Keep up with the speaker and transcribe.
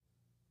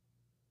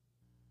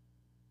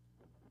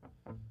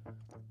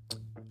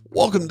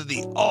Welcome to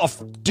the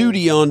Off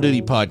Duty On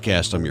Duty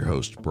podcast. I'm your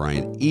host,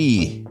 Brian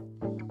E.,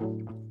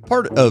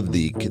 part of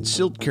the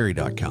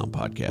ConcealedCarry.com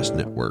podcast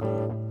network,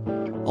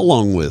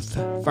 along with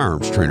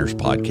Firearms Trainers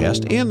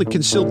podcast and the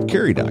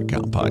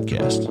ConcealedCarry.com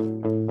podcast.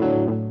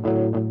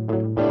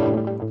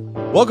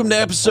 Welcome to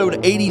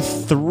episode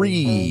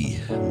 83.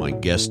 My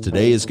guest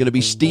today is going to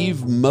be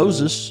Steve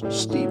Moses,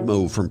 Steve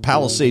Mo from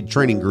Palisade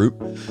Training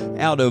Group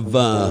out of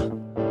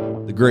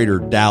the greater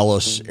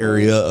Dallas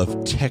area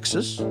of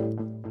Texas.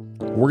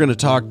 We're going to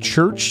talk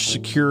church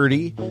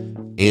security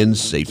and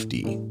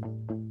safety,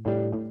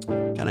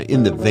 kind of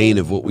in the vein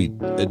of what we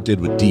did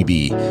with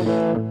DB.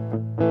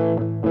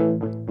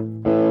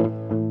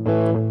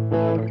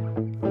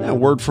 Now, a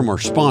word from our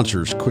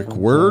sponsors. Quick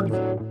word.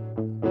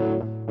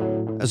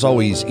 As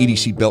always,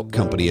 EDC Belt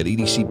Company at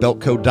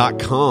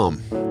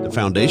edcbeltco.com. The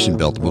foundation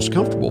belt, the most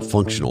comfortable,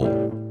 functional,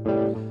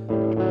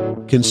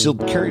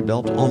 concealed carry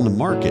belt on the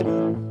market.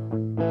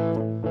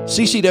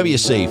 CCW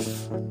Safe.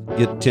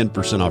 Get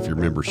 10% off your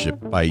membership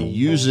by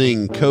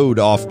using code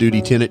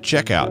OFFDUTY10 at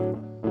checkout.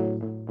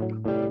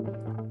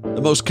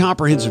 The most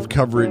comprehensive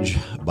coverage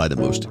by the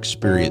most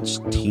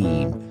experienced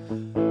team.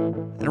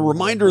 And a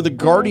reminder, the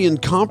Guardian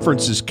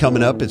Conference is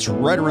coming up. It's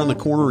right around the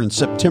corner in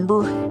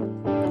September.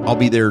 I'll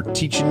be there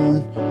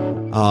teaching.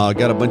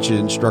 Got a bunch of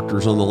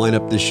instructors on the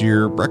lineup this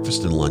year.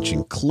 Breakfast and lunch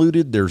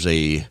included. There's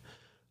a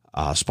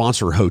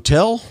sponsor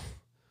hotel.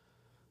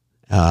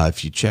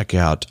 If you check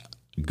out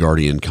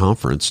Guardian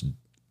Conference,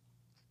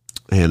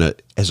 and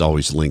as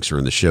always, links are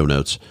in the show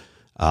notes.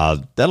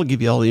 That'll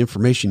give you all the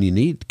information you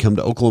need to come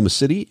to Oklahoma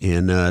City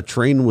and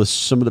train with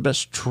some of the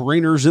best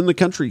trainers in the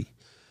country.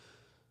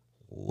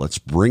 Let's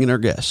bring in our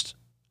guest.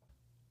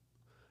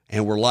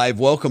 And we're live.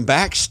 Welcome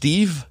back,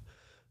 Steve.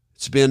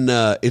 It's been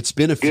a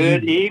few.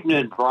 Good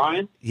evening,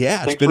 Brian.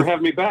 Yeah, thanks for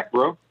having me back,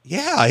 bro.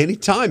 Yeah,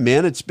 anytime,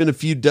 man. It's been a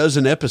few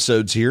dozen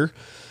episodes here.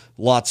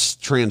 Lots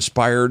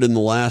transpired in the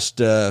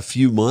last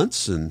few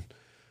months, and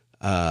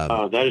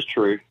that is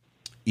true.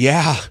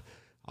 Yeah.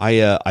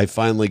 I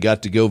finally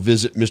got to go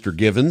visit Mr.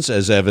 Givens,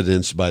 as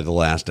evidenced by the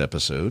last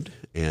episode.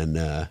 And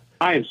I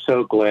am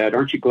so glad.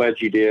 Aren't you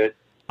glad you did?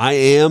 I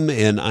am,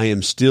 and I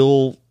am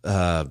still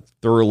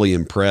thoroughly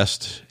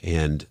impressed.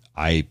 And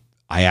I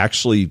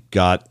actually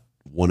got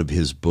one of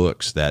his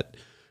books, that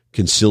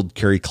Concealed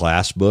Carry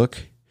class book.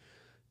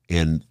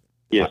 And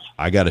yes,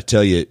 I got to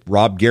tell you,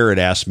 Rob Garrett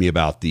asked me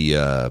about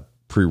the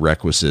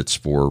prerequisites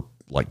for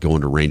like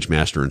going to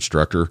Rangemaster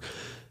Instructor.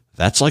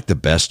 That's like the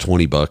best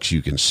 $20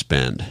 you can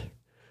spend,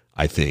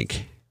 I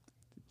think.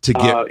 To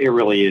get it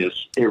really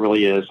is. It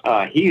really is.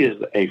 He is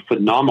a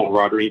phenomenal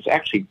writer. He's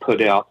actually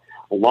put out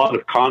a lot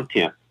of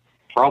content,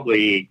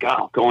 probably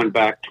going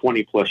back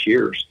 20 plus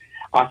years.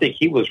 I think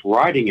he was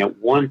writing at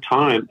one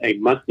time a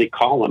monthly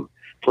column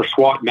for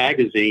SWAT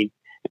magazine.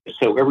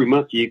 So every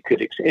month you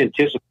could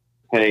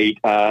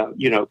anticipate,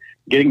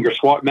 getting your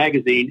SWAT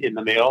magazine in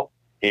the mail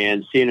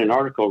and seeing an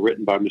article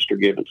written by Mr.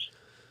 Givens.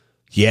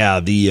 Yeah,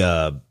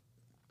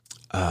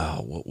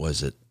 what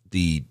was it?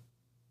 The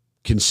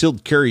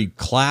Concealed Carry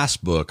class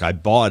book. I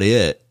bought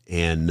it,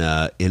 and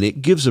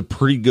it gives a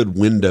pretty good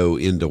window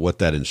into what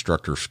that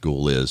instructor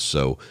school is.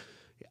 So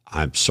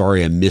I'm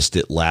sorry I missed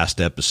it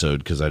last episode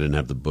because I didn't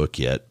have the book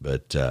yet.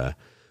 But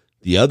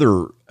the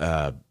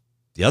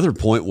other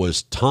point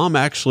was Tom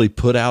actually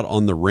put out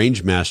on the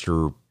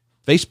Rangemaster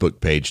Facebook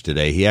page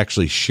today. He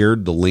actually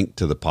shared the link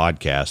to the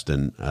podcast,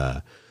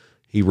 and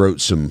he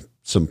wrote some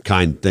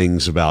kind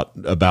things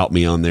about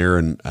me on there.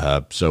 And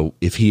so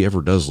if he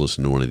ever does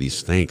listen to one of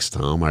these, thanks,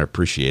 Tom. I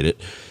appreciate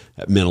it.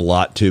 That meant a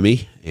lot to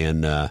me.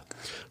 And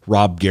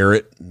Rob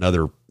Garrett,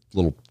 another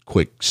little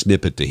quick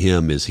snippet to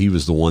him, is he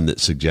was the one that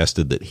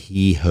suggested that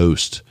he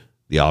host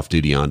the Off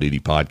Duty On Duty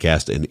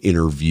podcast and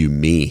interview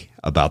me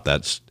about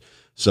that.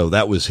 So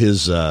that was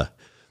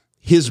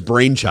his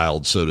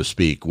brainchild, so to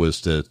speak, was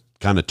to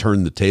kind of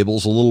turn the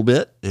tables a little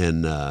bit.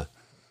 And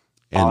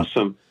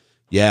awesome.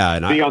 Yeah.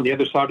 And be on the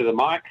other side of the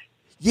mic.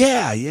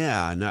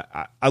 Yeah. And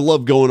I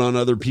love going on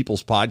other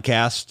people's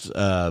podcasts.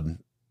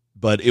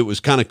 But it was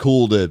kind of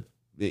cool to,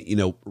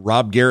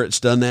 Rob Garrett's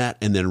done that.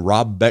 And then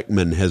Rob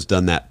Beckman has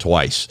done that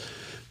twice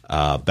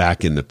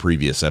back in the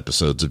previous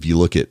episodes. If you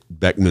look at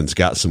Beckman's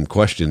got some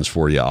questions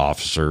for you,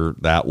 officer,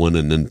 that one.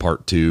 And then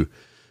part 2,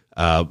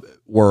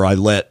 where I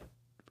let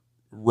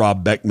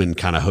Rob Beckman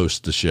kind of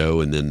host the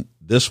show. And then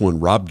this one,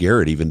 Rob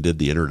Garrett even did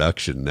the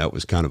introduction. That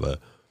was kind of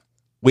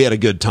we had a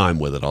good time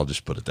with it. I'll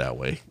just put it that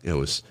way. It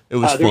was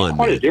fun. There's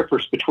quite a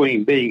difference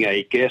between being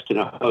a guest and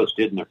a host,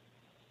 isn't there?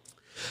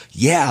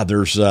 Yeah,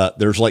 there's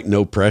like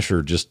no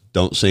pressure. Just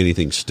don't say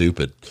anything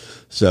stupid.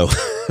 So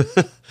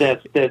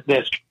that's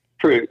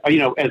true.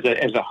 As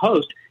a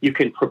host, you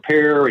can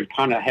prepare and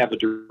kind of have a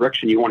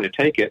direction you want to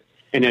take it.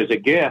 And as a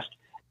guest,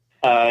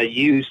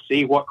 you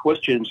see what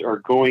questions are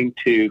going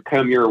to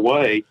come your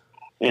way,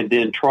 and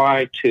then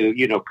try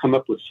to come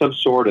up with some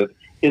sort of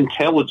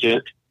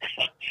intelligent,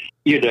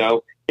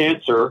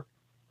 answer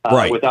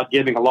right, without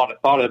giving a lot of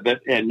thought of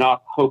it, and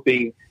not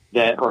hoping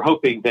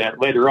that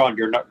later on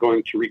you're not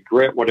going to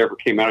regret whatever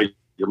came out of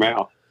your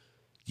mouth.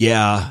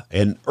 Yeah.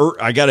 And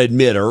I got to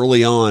admit,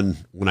 early on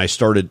when I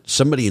started,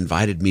 somebody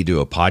invited me to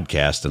a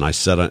podcast, and I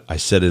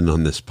said in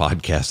on this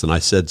podcast, and I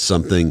said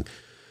something,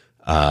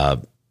 I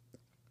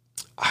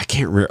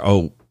can't remember.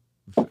 Oh,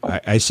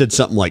 I said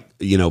something like,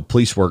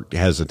 police work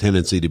has a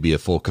tendency to be a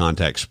full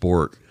contact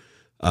sport.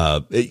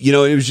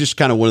 It was just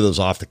kind of one of those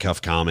off the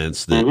cuff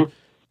comments that,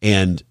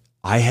 and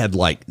I had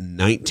like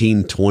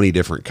 19, 20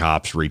 different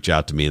cops reach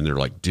out to me, and they're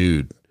like,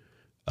 dude,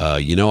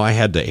 I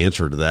had to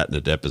answer to that in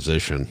a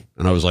deposition.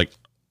 And I was like,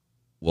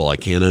 well, I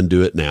can't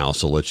undo it now,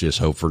 so let's just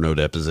hope for no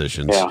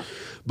depositions. Yeah.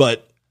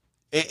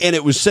 And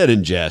it was said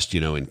in jest,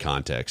 in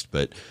context,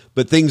 but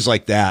things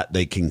like that,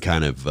 they can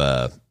kind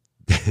of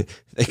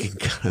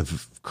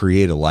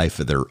create a life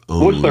of their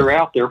own. Once they're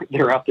out there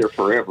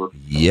forever.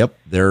 Yep.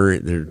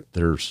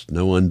 There's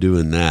no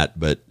undoing that,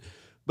 but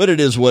it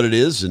is what it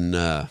is.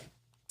 And,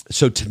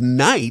 so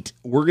tonight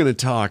we're going to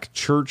talk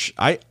church.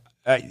 I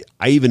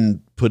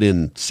even put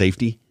in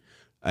safety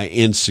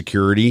and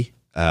security,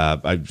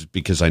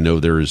 because I know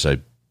there is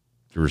a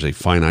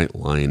finite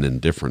line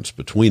and difference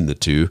between the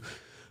two.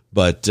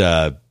 But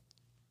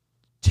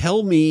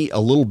tell me a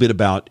little bit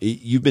about,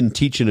 you've been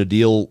teaching a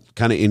deal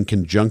kind of in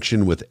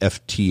conjunction with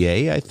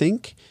FTA, I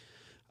think,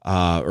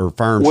 or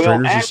Firearms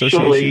Traders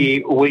Association.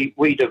 Actually,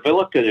 we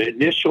developed an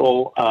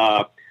initial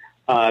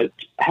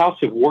House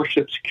of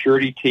Worship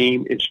Security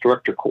Team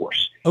instructor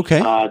course. Okay.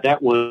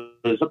 That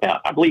was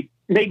about, I believe,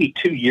 maybe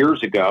 2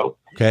 years ago.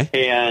 Okay.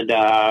 And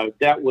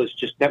that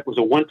was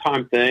a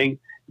one-time thing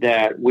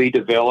that we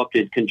developed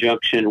in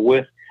conjunction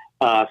with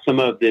some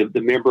of the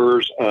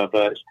members of,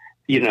 or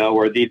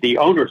the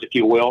owners, if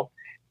you will,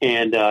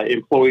 and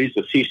employees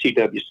of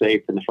CCW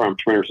Safe and the Firearms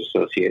Traders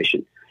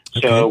Association.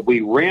 Okay. So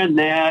we ran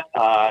that.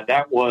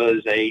 That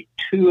was a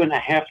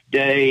 2.5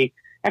 day,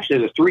 actually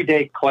it was a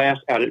 3-day class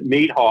out at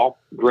Meade Hall,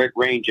 great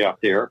range out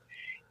there.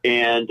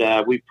 And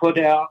we put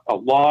out a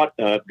lot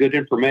of good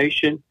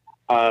information.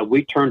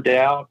 We turned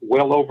out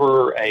well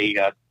over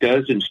a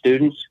dozen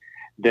students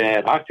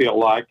that I feel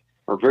like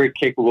are very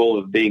capable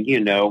of being,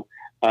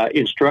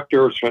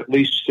 instructors, or at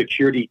least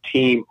security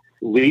team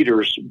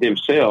leaders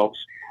themselves.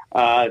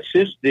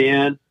 Since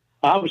then,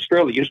 I was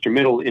fairly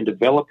instrumental in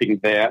developing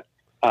that,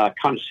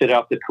 kind of set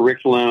out the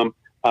curriculum,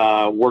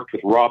 worked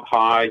with Rob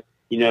High,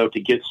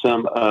 to get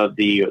some of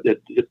the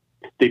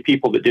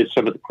people that did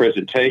some of the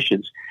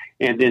presentations.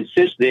 And then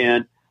since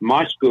then,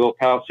 my school,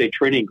 Palisade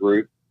Training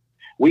Group,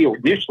 we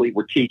initially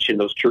were teaching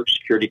those church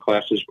security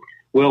classes.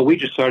 Well, we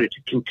decided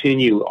to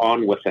continue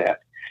on with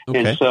that. Okay.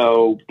 And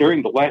so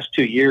during the last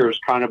 2 years,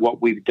 kind of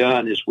what we've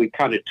done is we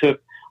kind of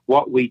took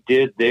what we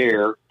did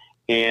there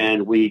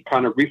and we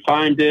kind of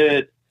refined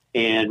it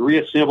and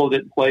reassembled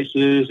it in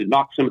places and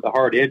knocked some of the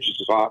hard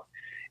edges off.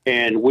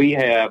 And we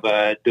have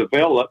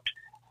developed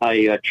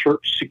a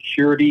church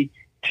security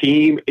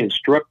team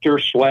instructor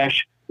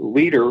 /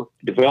 leader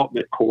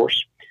development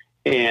course.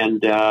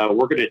 And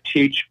we're going to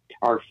teach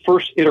our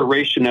first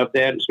iteration of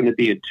that. Is going to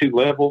be in 2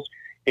 levels.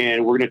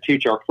 And we're going to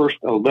teach our first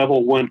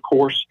level 1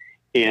 course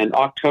in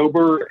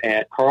October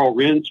at Carl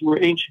Wren's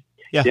range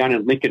down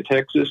in Lincoln,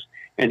 Texas.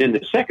 And then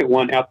the second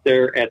one out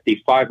there at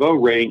the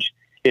 5-0 range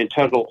in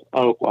Tuttle,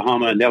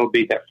 Oklahoma. And that'll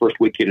be that first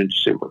weekend in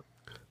December.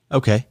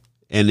 Okay.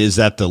 And is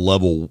that the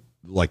level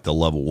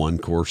 1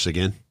 course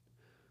again?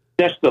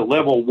 That's the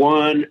level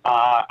 1.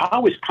 I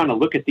always kind of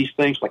look at these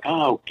things like,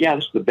 oh, yeah,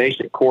 this is the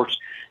basic course.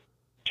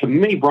 To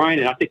me, Brian,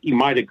 and I think you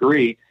might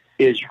agree,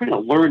 is you're going to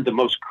learn the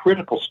most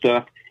critical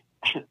stuff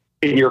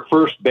in your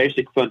first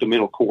basic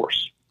fundamental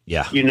course.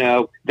 Yeah.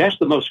 That's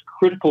the most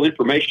critical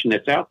information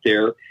that's out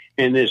there.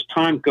 And as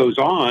time goes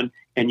on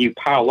and you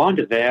pile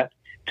onto that,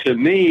 to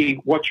me,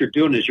 what you're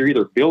doing is you're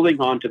either building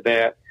onto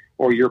that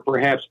or you're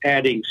perhaps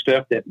adding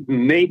stuff that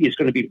maybe is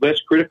going to be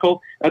less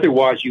critical.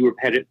 Otherwise, you would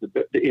have had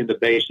it in the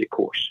basic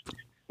course.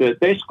 But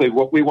basically,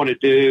 what we want to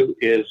do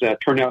is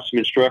turn out some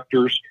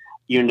instructors,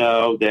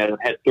 that have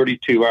had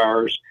 32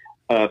 hours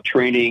of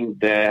training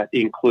that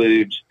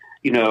includes,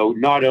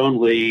 not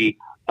only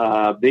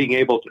being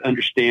able to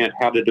understand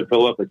how to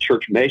develop a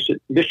church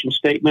mission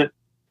statement,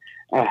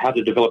 how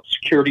to develop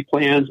security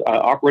plans,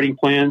 operating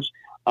plans,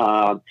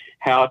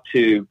 how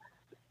to,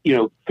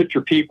 put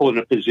your people in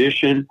a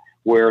position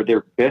where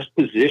they're best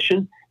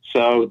positioned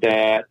so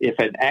that if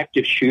an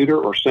active shooter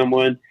or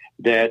someone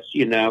that's,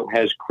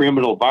 has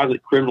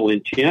violent criminal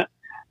intent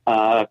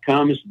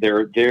comes,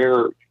 they're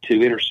there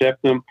to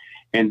intercept them.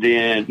 And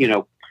then,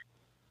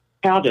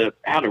 how to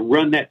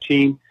run that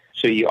team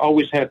so you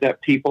always have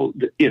that people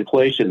in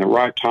place in the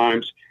right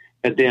times.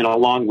 And then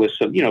along with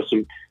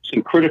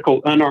some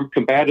critical unarmed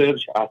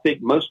combatives, I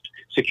think most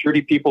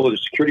security people in a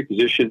security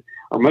position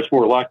are much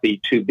more likely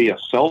to be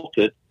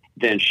assaulted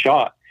than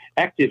shot.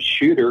 Active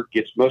shooter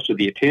gets most of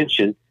the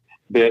attention,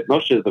 but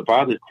most of the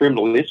violent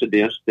criminal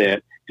incidents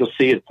that you'll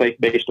see in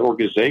faith-based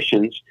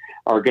organizations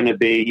are going to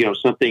be,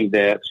 something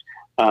that's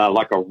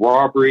like a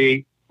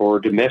robbery or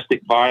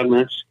domestic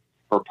violence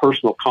or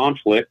personal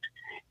conflict.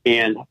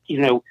 And,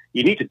 you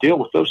need to deal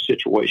with those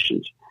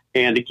situations.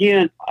 And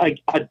again, I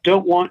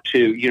don't want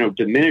to,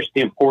 diminish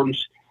the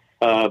importance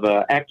of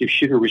active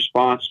shooter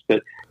response.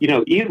 But,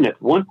 even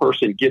if one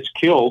person gets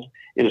killed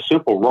in a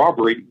simple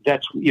robbery,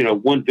 that's,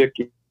 one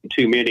victim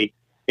too many.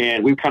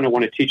 And we kind of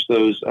want to teach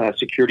those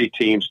security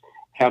teams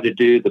how to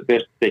do the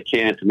best they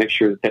can to make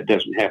sure that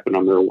doesn't happen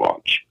on their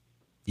watch.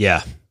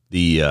 Yeah.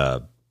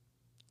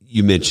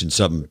 You mentioned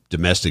some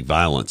domestic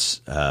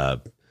violence.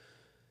 The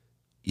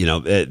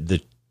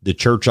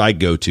church I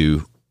go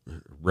to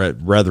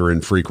rather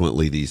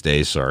infrequently these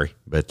days, sorry,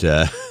 but,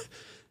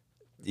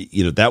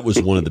 that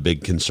was one of the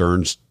big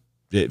concerns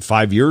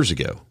 5 years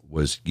ago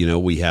was,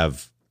 we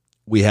have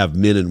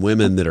men and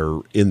women that are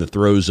in the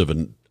throes of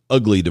an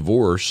ugly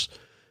divorce.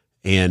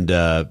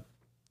 And,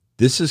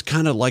 this is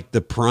kind of like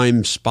the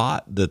prime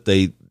spot that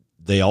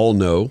they all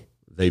know.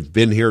 They've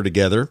been here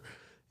together,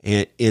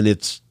 and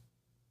it's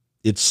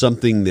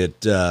something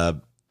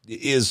that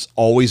is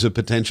always a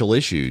potential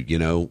issue.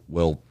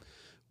 Well,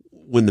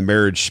 when the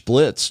marriage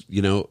splits,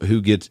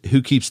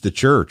 who keeps the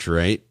church,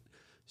 right?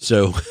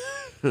 So,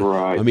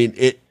 right. I mean,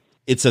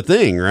 it's a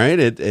thing, right?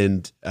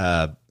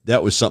 That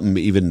was something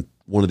even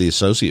one of the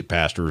associate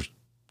pastors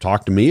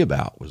talked to me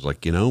about, was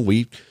like,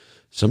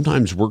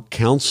 sometimes we're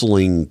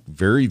counseling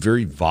very,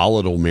 very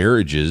volatile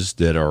marriages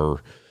that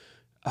are,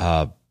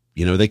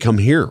 they come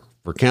here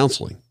for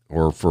counseling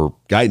or for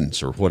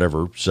guidance or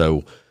whatever.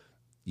 So,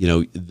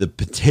 the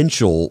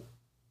potential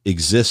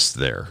exists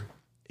there.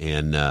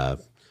 And,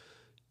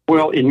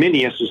 well, in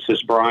many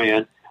instances,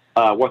 Brian,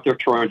 what they're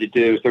trying to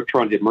do is they're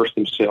trying to immerse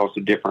themselves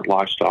in different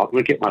lifestyles. I'm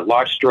going to get my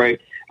life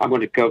straight. I'm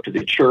going to go to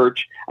the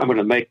church. I'm going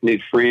to make new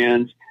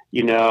friends.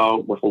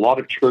 With a lot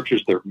of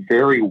churches, they're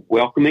very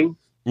welcoming.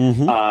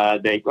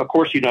 mm-hmm. They, of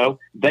course,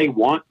 they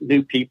want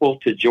new people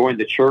to join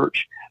the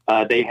church.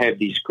 They have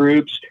these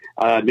groups.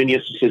 Many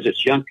instances,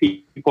 it's young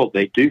people.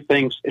 They do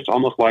things. It's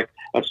almost like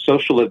a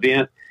social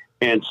event.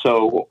 And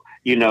so,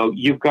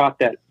 you've got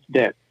that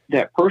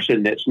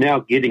person that's now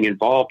getting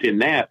involved in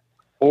that,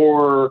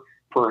 or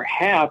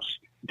perhaps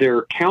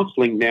they're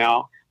counseling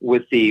now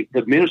with the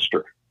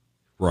minister,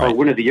 right, or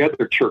one of the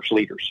other church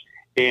leaders.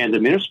 And the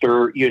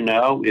minister,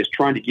 is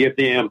trying to give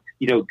them,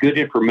 good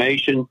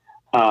information,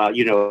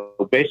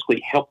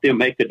 basically help them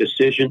make a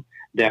decision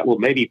that will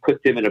maybe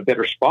put them in a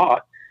better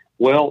spot.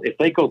 Well, if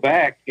they go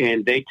back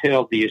and they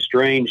tell the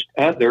estranged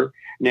other,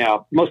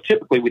 now most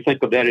typically we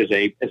think of that as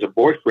a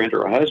boyfriend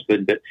or a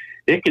husband, but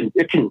it can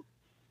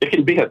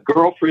be a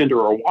girlfriend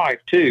or a wife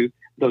too.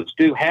 Those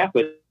do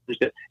happen. Is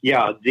that,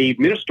 the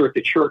minister at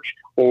the church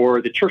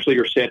or the church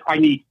leader said, I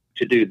need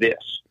to do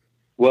this.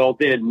 Well,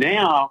 then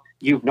now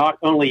you not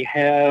only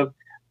have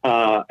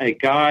a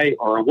guy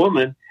or a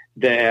woman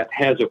that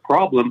has a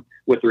problem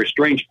with their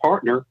estranged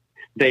partner,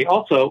 they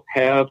also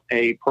have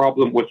a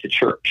problem with the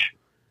church.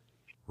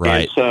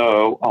 Right. And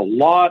so a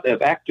lot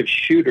of active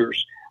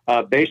shooters,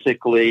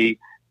 basically,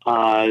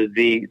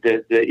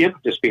 the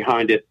impetus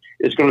behind it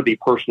is going to be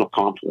personal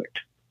conflict.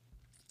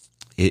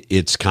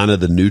 It's kind of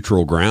the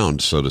neutral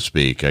ground, so to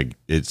speak.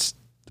 It's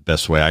the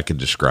best way I could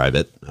describe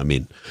it. I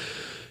mean,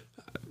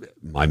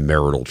 my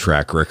marital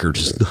track record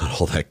is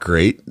not all that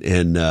great,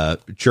 and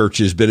church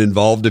has been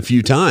involved a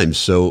few times.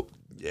 So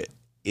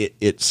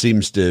it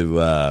seems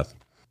to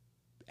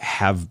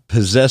have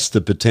possessed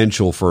the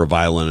potential for a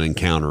violent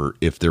encounter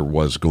if there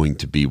was going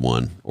to be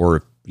one,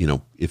 or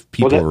if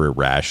people are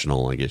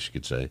irrational, I guess you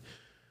could say.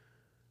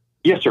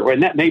 Yes, sir.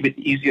 And that may be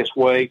the easiest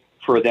way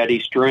for that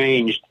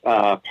estranged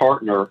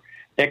partner,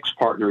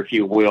 ex-partner, if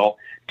you will,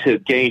 to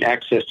gain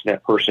access to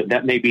that person.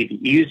 That may be the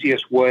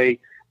easiest way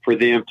for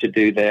them to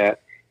do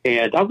that.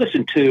 And I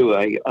listened to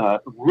a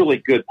really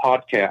good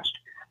podcast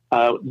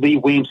Lee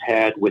Weems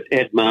had with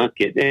Ed Monk.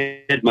 And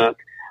Ed Monk,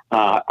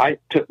 I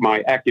took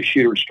my active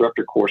shooter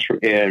instructor course from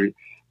Ed.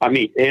 I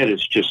mean, Ed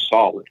is just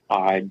solid.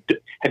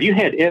 Have you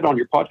had Ed on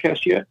your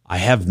podcast yet? I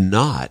have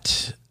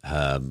not.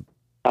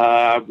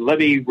 Let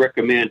me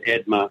recommend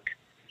Ed Monk.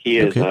 He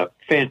is a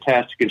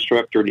fantastic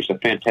instructor, and he's a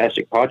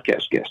fantastic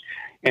podcast guest.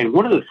 And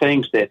one of the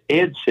things that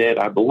Ed said,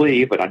 I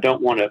believe, and I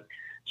don't want to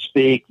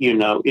speak,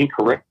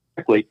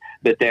 incorrectly,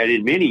 but that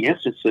in many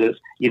instances,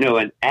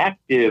 an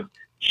active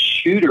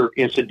shooter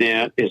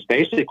incident is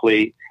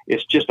basically,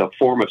 it's just a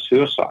form of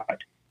suicide,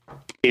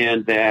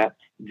 and that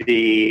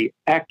the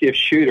active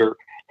shooter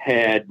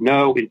had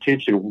no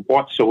intention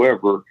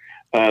whatsoever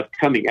of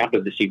coming out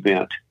of this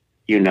event,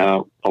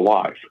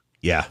 alive.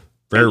 Yeah,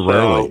 very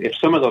rarely. So if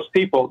some of those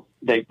people,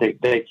 they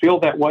feel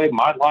that way,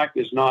 my life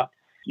is not,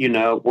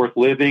 worth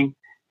living.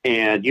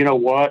 And you know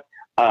what?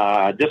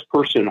 This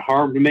person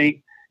harmed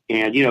me.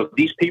 And,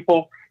 these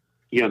people,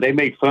 they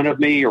made fun of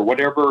me or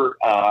whatever.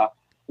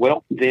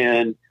 Well,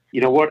 then,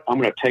 you know what? I'm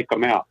going to take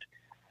them out.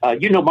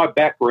 My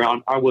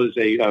background, I was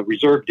a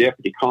reserve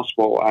deputy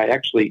constable. I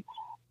actually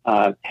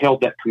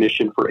held that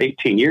commission for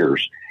 18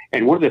 years.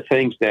 And one of the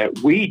things that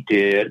we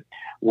did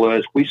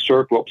was we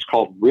served what was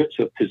called writs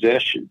of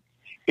possession.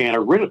 And a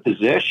writ of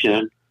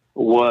possession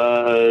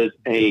was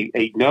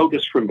a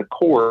notice from the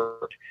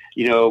court,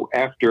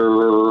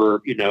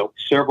 after,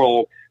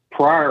 several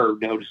prior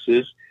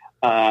notices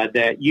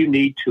that you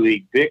need to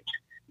evict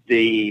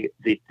the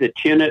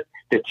tenant.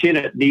 The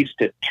tenant needs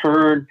to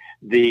turn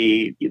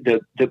the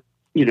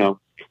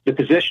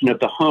possession of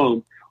the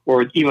home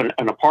or even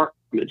an apartment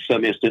in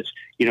some instance,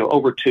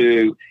 over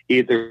to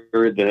either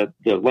the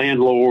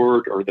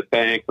landlord or the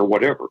bank or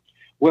whatever.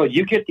 Well,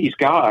 you get these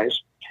guys,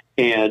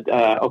 and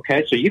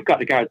so you've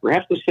got a guy,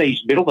 perhaps let's say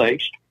he's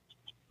middle-aged,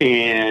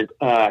 and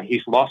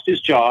he's lost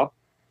his job,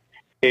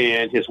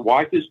 and his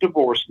wife is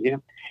divorcing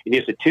him, and he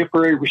has a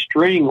temporary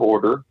restraining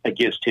order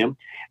against him.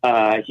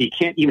 He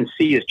can't even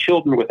see his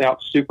children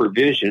without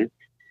supervision.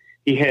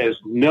 He has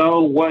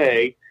no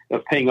way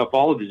of paying up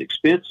all of his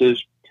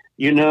expenses.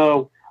 We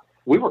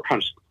were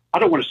I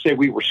don't want to say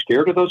we were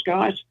scared of those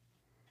guys,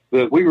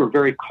 but we were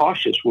very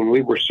cautious when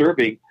we were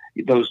serving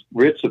those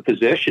writs of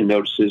possession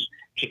notices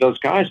to those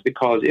guys,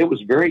 because it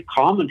was very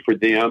common for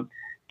them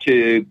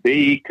to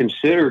be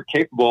considered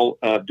capable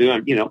of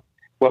doing,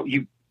 what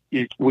we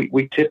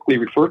typically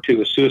refer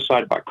to as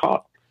suicide by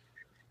cop.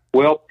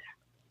 Well,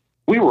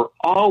 we were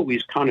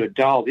always kind of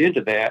dialed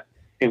into that.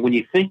 And when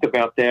you think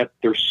about that,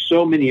 there's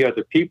so many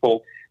other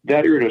people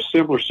that are in a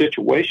similar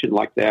situation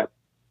like that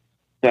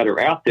are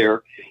out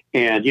there,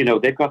 and,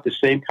 they've got the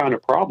same kind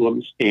of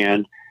problems.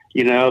 And,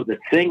 the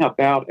thing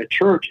about a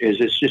church is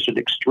it's just an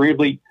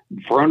extremely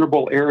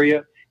vulnerable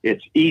area.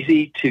 It's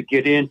easy to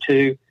get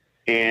into.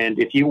 And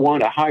if you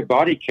want a high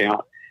body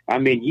count,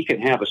 you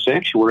can have a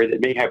sanctuary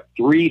that may have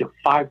 3,000 to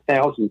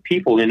 5,000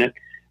 people in it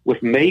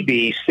with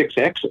maybe 6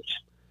 exits.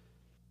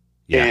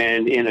 Yeah.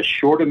 And in a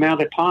short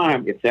amount of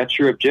time, if that's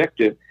your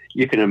objective,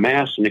 you can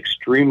amass an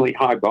extremely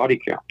high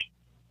body count.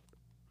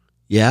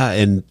 Yeah.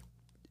 And,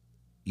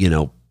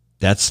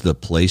 that's the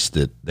place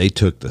that they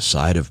took the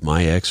side of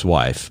my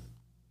ex-wife.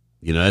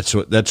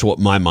 That's what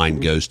my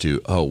mind goes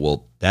to. Oh,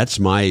 well, that's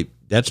my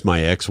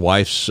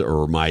ex-wife's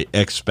or my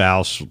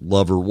ex-spouse,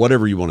 lover,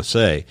 whatever you want to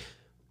say.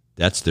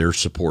 That's their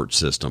support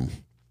system.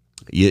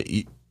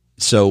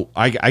 So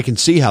I can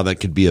see how that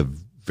could be a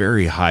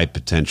very high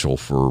potential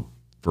for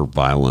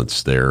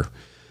violence there.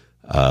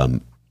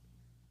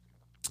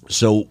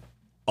 So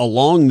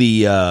along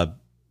the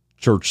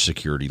church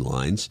security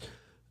lines,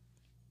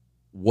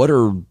 what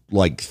are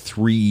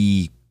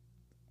three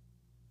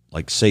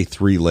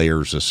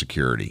layers of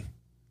security,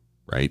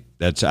 right?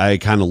 I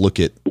kind of look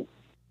at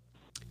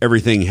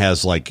everything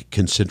has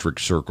concentric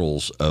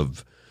circles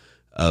of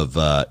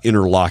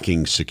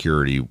interlocking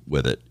security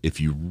with it. If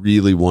you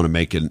really want to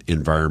make an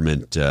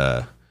environment,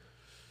 I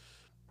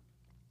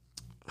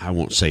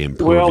won't say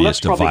impervious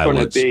to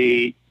violence,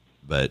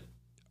 but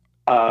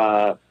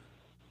I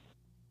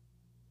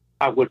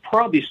would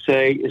probably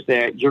say is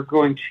that you're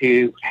going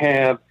to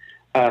have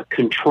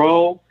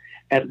control,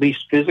 at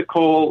least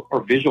physical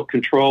or visual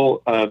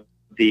control of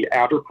the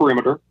outer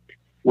perimeter,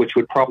 which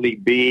would probably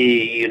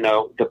be,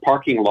 the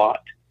parking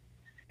lot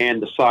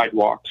and the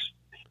sidewalks.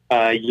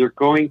 You're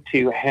going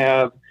to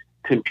have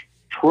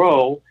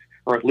control,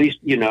 or at least,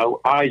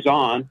 eyes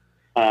on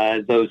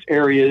those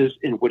areas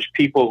in which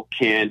people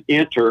can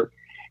enter.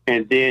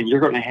 And then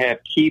you're going to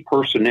have key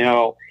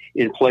personnel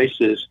in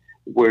places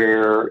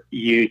where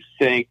you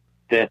think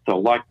that the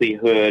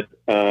likelihood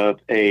of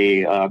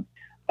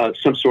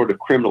some sort of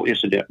criminal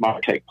incident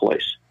might take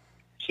place.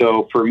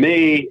 So for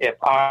me, if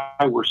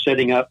I were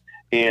setting up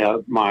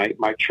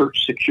my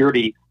church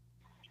security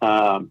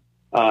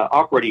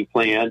operating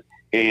plan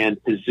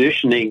and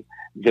positioning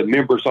the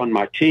members on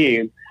my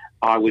team,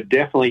 I would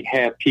definitely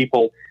have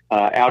people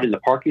out in the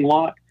parking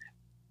lot.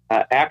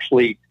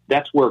 Actually,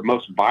 that's where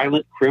most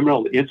violent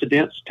criminal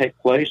incidents take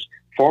place.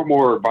 Far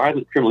more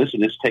violent criminal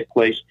incidents take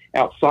place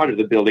outside of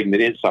the building than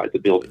inside the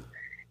building.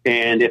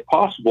 And if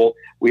possible,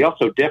 we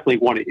also definitely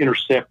want to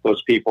intercept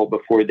those people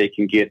before they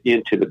can get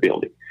into the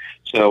building.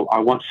 So I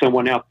want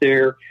someone out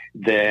there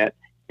that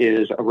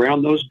is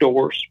around those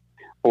doors,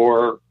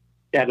 or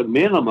at a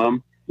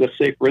minimum, let's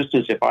say, for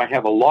instance, if I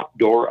have a locked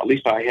door, at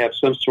least I have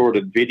some sort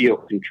of video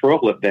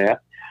control of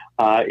that.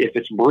 If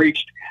it's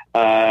breached,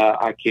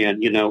 I can,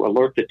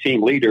 alert the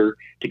team leader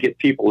to get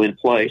people in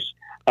place.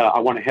 I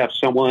want to have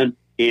someone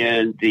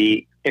in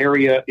the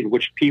area in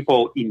which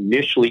people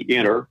initially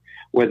enter,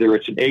 whether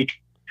it's an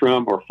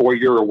atrium or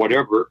foyer or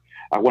whatever.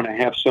 I want to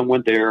have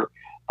someone there.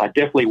 I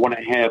definitely want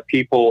to have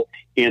people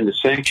in the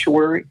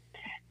sanctuary.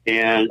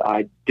 And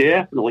I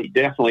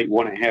definitely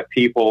want to have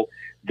people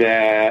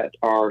that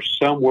are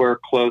somewhere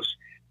close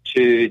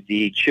to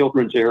the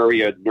children's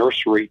area,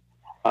 nursery,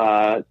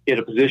 in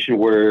a position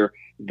where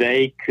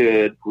they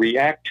could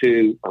react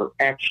to or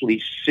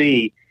actually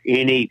see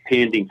any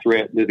pending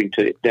threat moving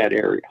to that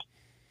area.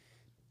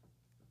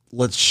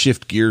 Let's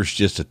shift gears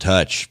just a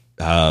touch.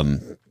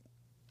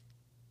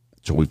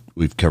 So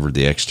we've covered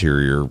the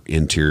exterior,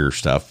 interior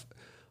stuff.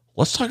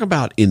 Let's talk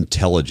about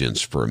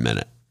intelligence for a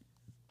minute.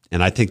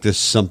 And I think this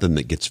is something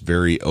that gets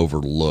very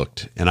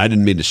overlooked. And I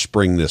didn't mean to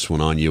spring this one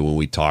on you when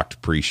we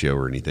talked pre-show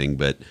or anything,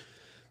 but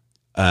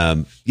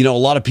a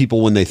lot of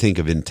people, when they think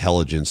of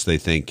intelligence, they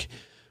think,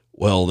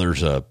 well,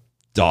 there's a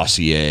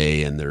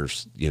dossier and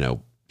there's,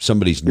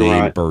 somebody's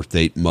name, right, birth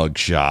date,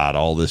 mugshot,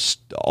 all this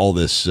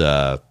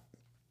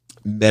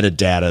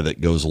metadata that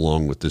goes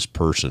along with this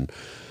person.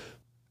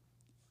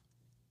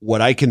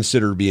 What I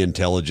consider to be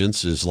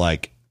intelligence is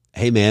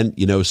hey man,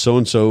 so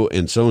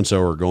and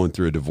so are going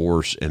through a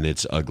divorce and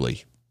it's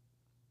ugly.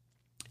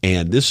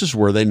 And this is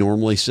where they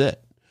normally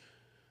sit.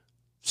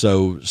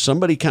 So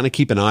somebody kind of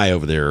keep an eye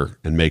over there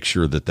and make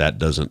sure that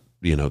doesn't,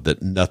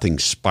 that nothing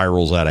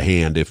spirals out of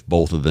hand if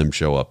both of them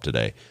show up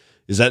today.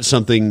 Is that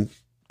something,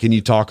 can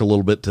you talk a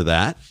little bit to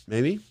that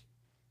maybe?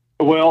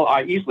 Well,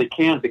 I easily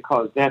can,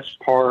 because that's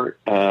part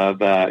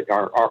of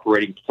our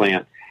operating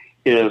plan,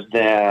 is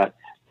that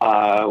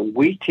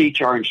we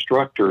teach our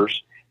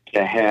instructors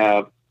to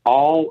have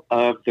all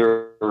of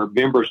their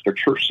members, their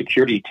church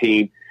security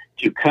team,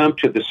 to come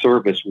to the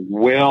service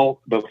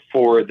well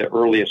before the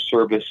earliest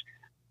service.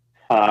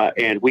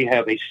 And we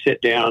have a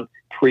sit-down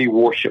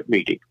pre-worship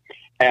meeting,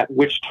 at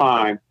which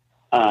time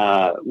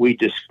we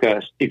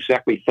discuss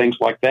exactly things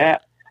like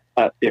that.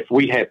 If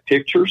we have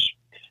pictures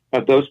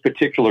of those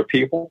particular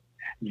people,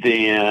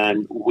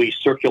 then we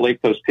circulate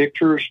those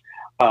pictures.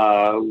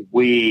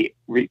 We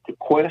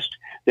request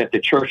that the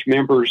church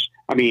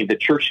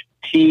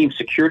team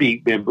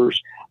security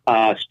members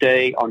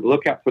stay on the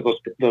lookout for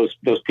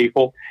those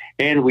people,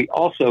 and we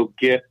also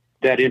get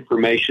that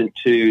information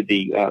to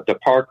the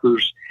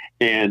parkers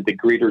and the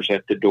greeters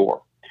at the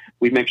door.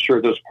 We make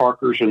sure those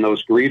parkers and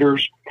those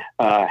greeters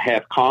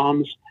have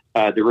comms.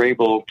 They're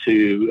able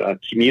to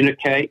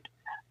communicate,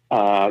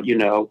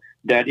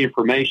 that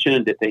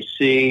information that they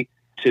see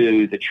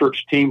to the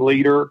church team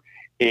leader.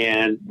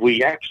 And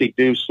we actually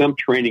do some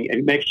training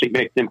and actually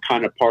make them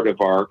kind of part of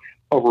our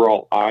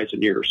overall eyes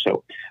and ears.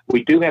 So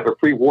we do have a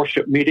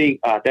pre-worship meeting.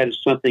 That is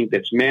something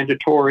that's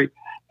mandatory,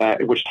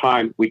 at which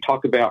time we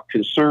talk about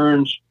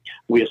concerns.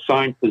 We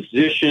assign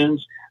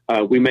positions.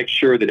 We make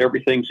sure that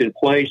everything's in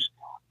place.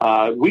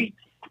 We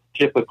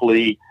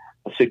typically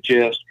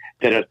suggest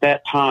that at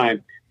that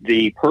time,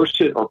 the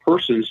person or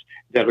persons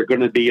that are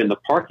going to be in the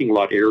parking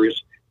lot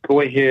areas go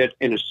ahead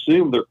and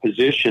assume their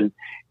position,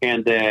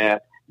 and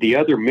that the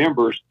other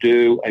members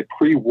do a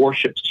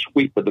pre-worship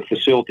sweep of the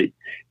facility.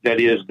 That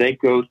is, they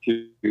go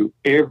through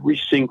every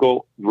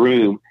single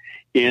room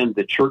in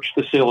the church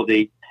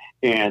facility,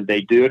 and they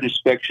do an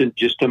inspection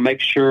just to make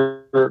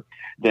sure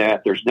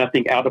that there's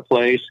nothing out of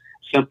place,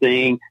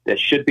 something that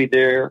should be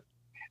there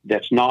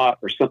that's not,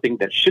 or something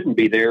that shouldn't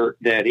be there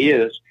that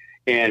is.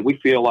 And we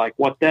feel like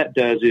what that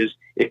does is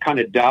it kind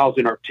of dials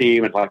in our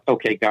team and like,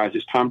 okay, guys,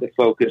 it's time to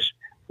focus.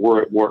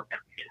 We're at work.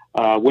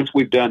 Once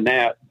we've done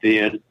that,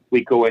 then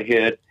we go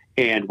ahead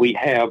and we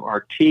have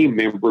our team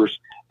members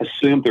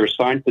assume their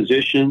assigned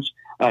positions.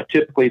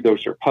 Typically,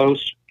 those are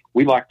posts.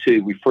 We like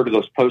to refer to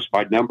those posts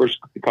by numbers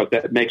because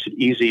that makes it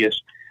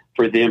easiest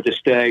for them to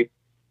stay.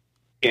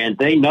 And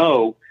they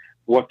know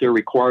what they're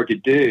required to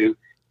do,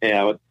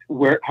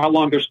 how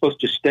long they're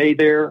supposed to stay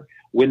there,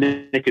 when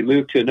they can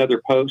move to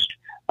another post.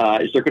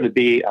 Is there going to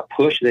be a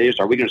push? That is,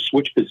 are we going to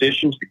switch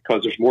positions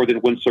because there's more than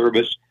one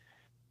service?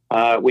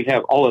 We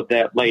have all of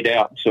that laid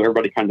out so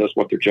everybody kind of knows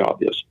what their job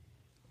is.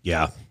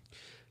 Yeah.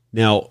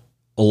 Now,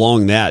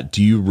 along that,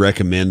 do you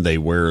recommend they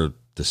wear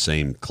the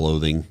same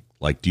clothing?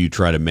 Like, do you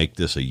try to make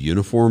this a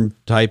uniform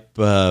type?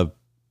 And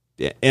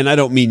I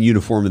don't mean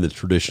uniform in the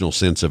traditional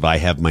sense of I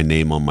have my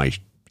name on my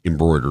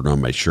embroidered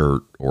on my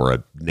shirt or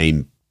a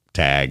name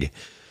tag.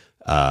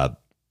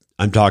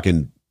 I'm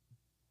talking,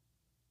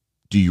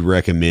 do you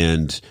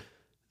recommend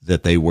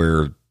that they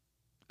wear,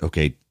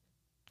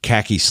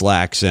 khaki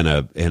slacks and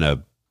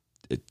a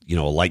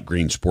light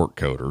green sport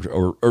coat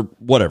or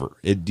whatever?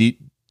 Do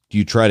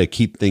you try to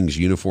keep things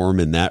uniform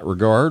in that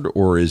regard,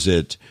 or is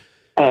it?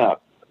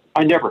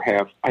 I never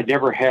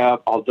have,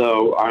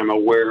 although I'm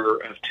aware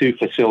of two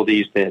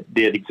facilities that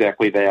did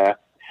exactly that.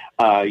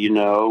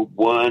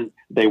 One,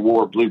 they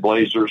wore blue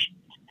blazers,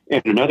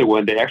 and another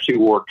one, they actually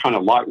wore kind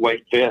of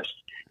lightweight vests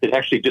that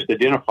actually just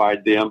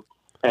identified them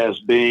as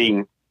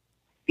being,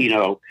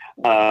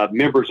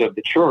 members of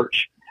the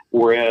church,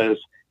 whereas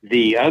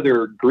the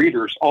other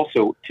greeters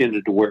also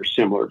tended to wear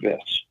similar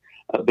vests.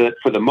 But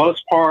for the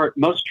most part,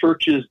 most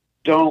churches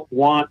don't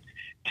want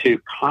to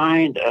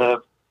kind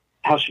of,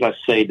 how should I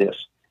say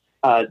this?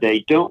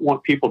 They don't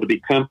want people to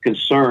become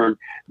concerned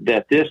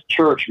that this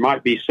church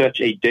might be such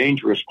a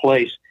dangerous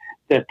place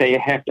that they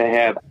have to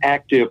have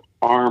active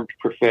armed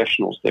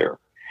professionals there.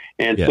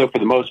 And so for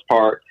the most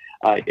part,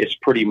 it's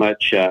pretty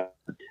much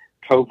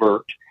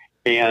covert.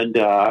 And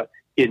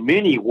in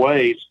many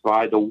ways,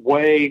 by the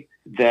way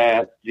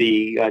that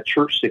the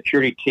church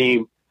security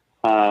team,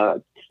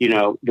 the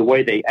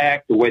way they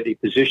act, the way they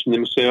position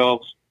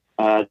themselves,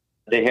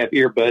 they have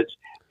earbuds.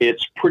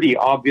 It's pretty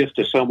obvious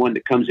to someone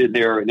that comes in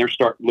there and they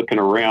start looking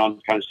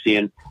around, kind of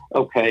seeing,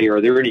 okay,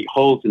 are there any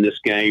holes in this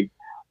game?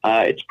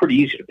 It's pretty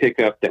easy to pick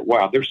up that,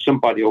 wow, there's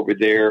somebody over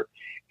there,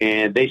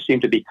 and they seem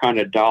to be kind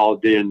of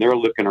dialed in. They're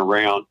looking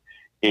around,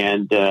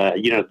 and,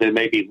 they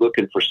may be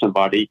looking for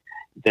somebody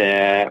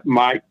that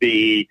might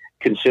be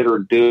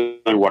considered doing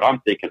what I'm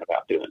thinking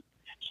about doing.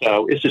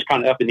 So it's just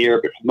kind of up in the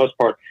air, but for the most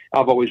part,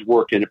 I've always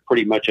worked in a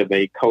pretty much of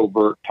a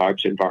covert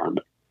types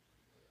environment.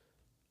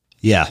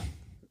 Yeah,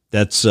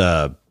 that's,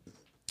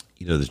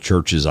 the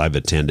churches I've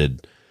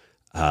attended,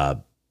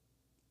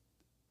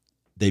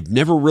 they've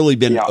never really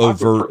been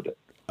overt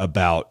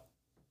about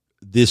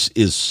this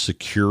is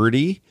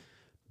security,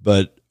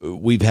 but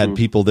we've had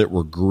people that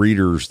were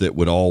greeters that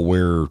would all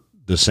wear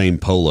the same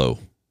polo,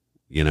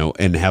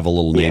 and have a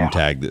little name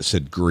tag that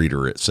said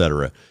greeter, et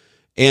cetera.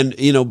 And,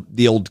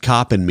 the old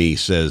cop in me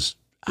says,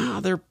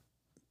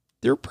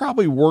 they're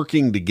probably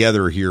working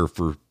together here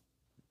for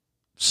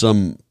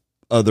some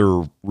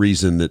other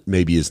reason that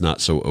maybe is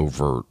not so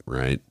overt.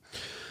 Right.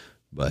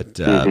 But,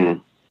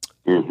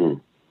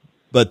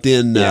 but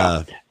then,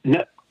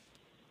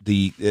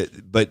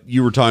 but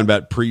you were talking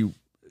about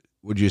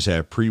would you say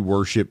a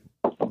pre-worship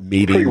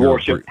meeting?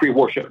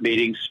 Pre-worship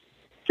meetings.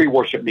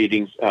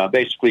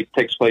 Basically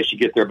takes place. You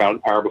get there about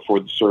an hour before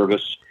the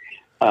service.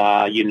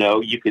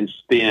 You can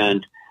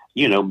spend,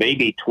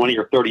 maybe 20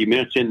 or 30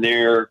 minutes in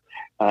there.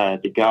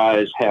 The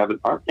guys have,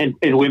 and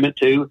women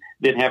too,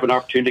 then have an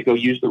opportunity to go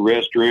use the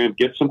restroom,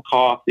 get some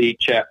coffee,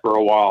 chat for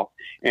a while,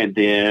 and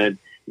then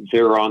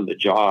they're on the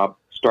job,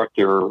 start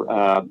their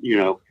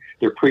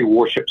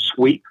pre-worship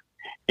sweep,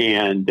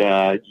 and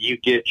you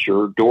get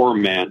your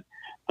doorman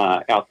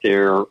out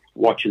there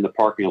watching the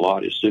parking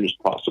lot as soon as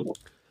possible.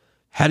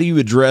 How do you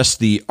address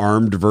the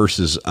armed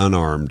versus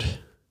unarmed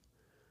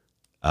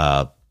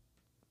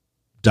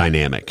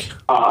dynamic?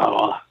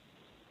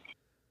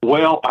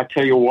 Well, I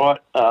tell you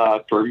what,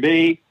 for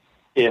me,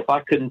 if I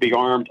couldn't be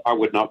armed, I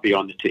would not be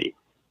on the team.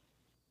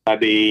 I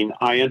mean,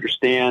 I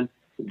understand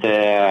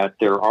that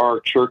there are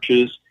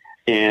churches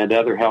and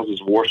other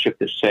houses of worship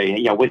that say,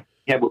 we want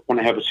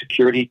to have a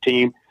security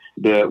team,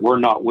 but we're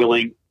not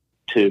willing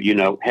to,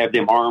 have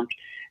them armed.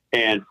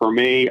 And for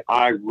me,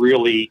 I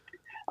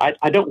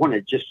don't want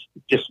to just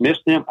dismiss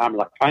them. I'm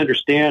like, I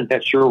understand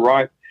that's your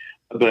right,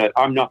 but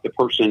I'm not the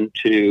person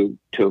to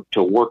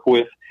work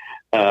with.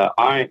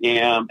 I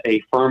am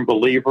a firm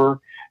believer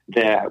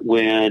that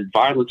when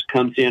violence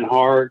comes in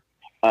hard,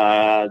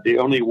 the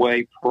only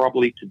way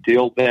probably to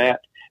deal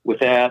with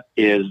that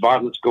is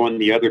violence going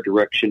the other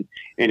direction.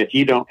 And if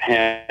you don't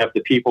have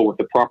the people with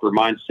the proper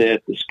mindset,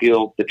 the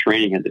skills, the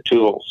training, and the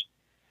tools,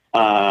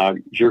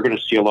 you're going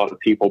to see a lot of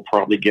people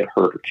probably get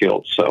hurt or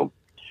killed. So,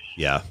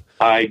 yeah,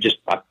 I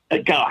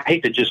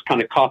hate to just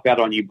kind of cop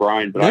out on you,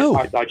 Brian, but no,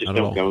 I just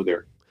don't go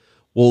there.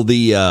 Well,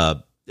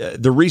 the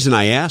reason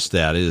I asked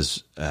that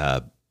is,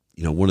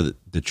 one of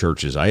the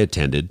churches I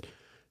attended,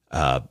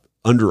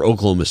 under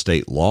Oklahoma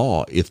state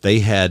law, if they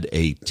had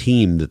a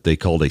team that they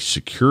called a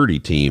security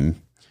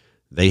team,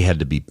 they had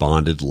to be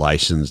bonded,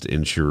 licensed,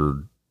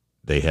 insured.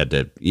 They had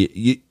to,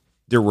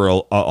 there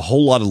were a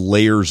whole lot of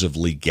layers of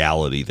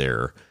legality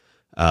there,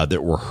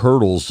 that were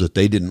hurdles that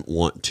they didn't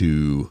want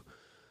to,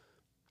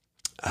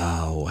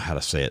 how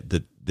to say it,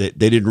 that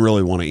they didn't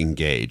really want to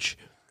engage.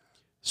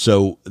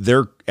 So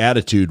their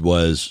attitude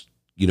was,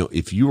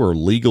 if you are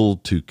legal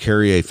to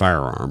carry a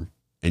firearm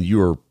and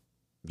you are,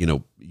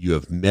 you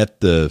have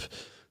met the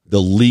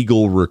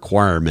legal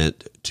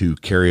requirement to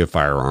carry a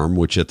firearm,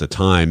 which at the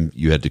time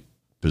you had to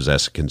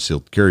possess a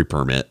concealed carry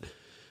permit.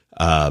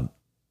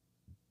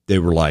 They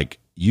were like,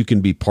 you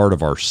can be part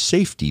of our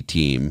safety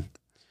team.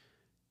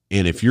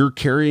 And if you're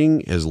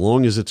carrying, as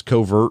long as it's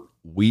covert,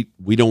 we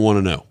don't want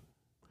to know.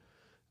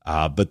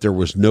 But there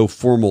was no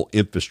formal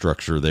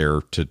infrastructure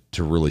there to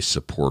really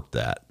support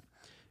that.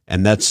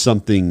 And that's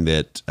something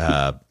that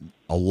a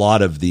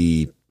lot of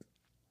the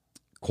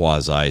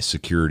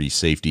quasi-security,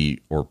 safety,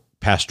 or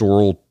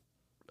pastoral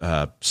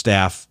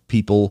staff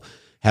people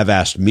have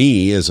asked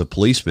me as a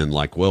policeman,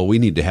 like, well, we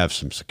need to have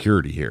some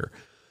security here.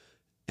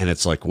 And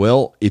it's like,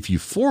 well, if you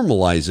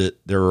formalize it,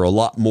 there are a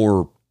lot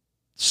more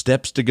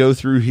steps to go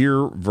through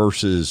here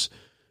versus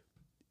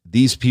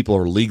these people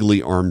are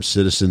legally armed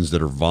citizens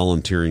that are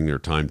volunteering their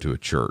time to a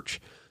church.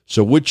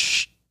 So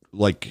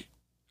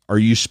are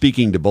you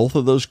speaking to both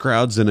of those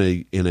crowds in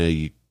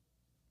a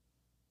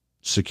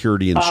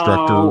security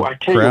instructor I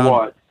tell crowd? You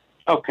what.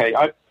 Okay,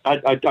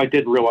 I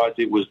didn't realize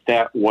it was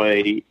that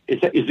way. Is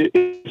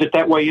it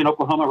that way in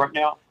Oklahoma right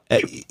now?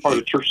 Part of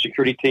the church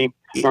security team,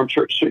 armed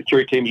church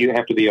security team, you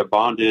have to be a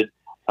bonded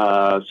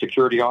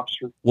security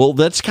officer. Well,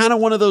 that's kind of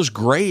one of those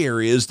gray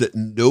areas that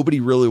nobody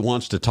really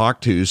wants to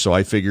talk to. So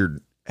I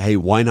figured, hey,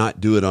 why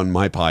not do it on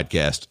my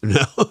podcast?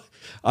 No.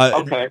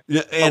 Okay.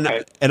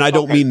 And I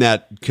don't mean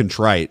that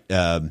contrite.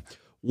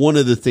 One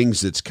of the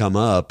things that's come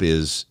up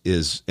is,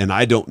 and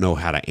I don't know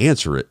how to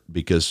answer it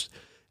because,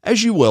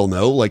 as you well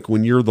know, like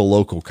when you're the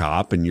local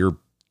cop and you're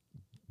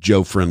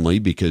Joe friendly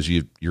because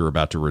you're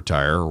about to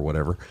retire or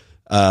whatever,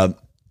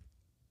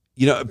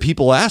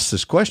 people ask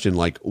this question,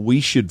 like, we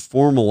should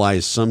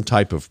formalize some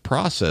type of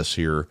process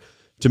here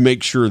to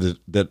make sure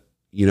that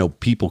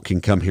people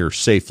can come here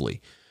safely.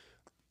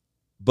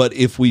 But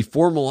if we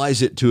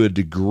formalize it to a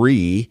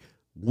degree,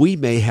 we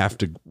may have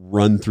to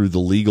run through the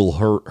legal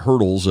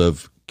hurdles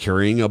of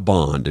carrying a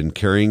bond and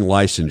carrying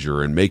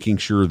licensure and making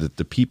sure that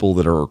the people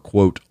that are,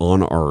 quote,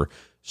 on our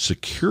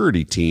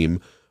security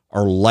team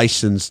are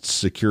licensed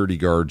security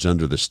guards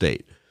under the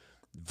state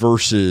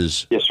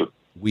versus yes, sir.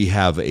 We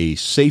have a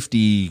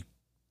safety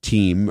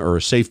team or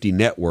a safety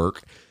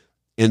network,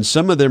 and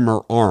some of them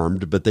are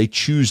armed, but they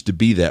choose to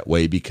be that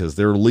way because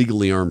they're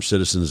legally armed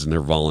citizens and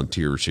they're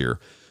volunteers here.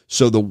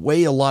 So the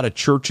way a lot of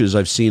churches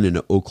I've seen in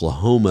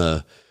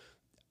Oklahoma,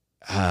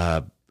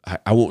 I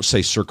won't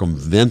say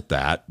circumvent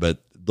that, but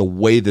the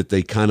way that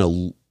they kind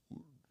of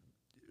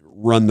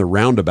run the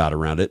roundabout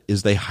around it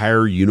is they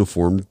hire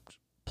uniformed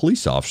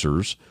police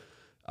officers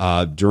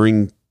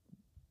during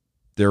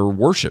their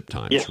worship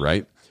times, Yes.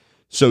 right?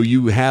 So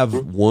you have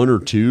one or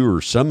two,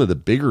 or some of the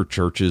bigger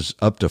churches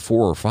up to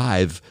 4 or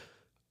 5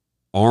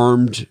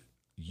 armed,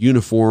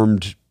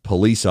 uniformed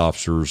police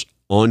officers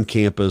on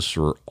campus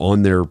or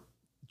on their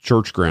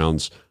church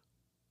grounds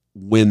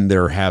when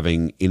they're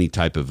having any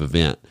type of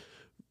event,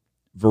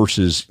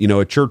 versus,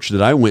 a church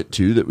that I went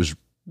to that was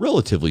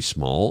relatively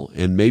small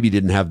and maybe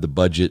didn't have the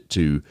budget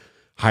to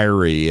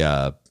hire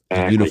a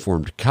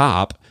uniformed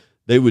cop.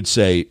 They would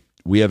say,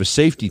 we have a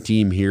safety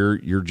team here.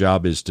 Your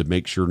job is to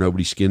make sure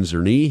nobody skins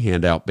their knee,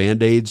 hand out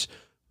Band-Aids.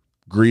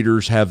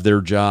 Greeters have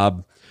their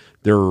job.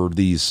 There are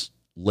these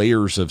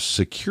layers of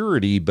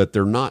security, but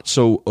they're not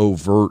so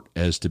overt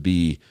as to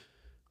be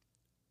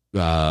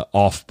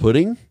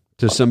off-putting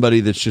to somebody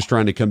that's just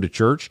trying to come to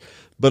church.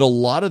 But a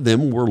lot of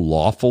them were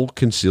lawful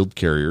concealed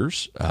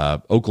carriers.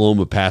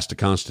 Oklahoma passed a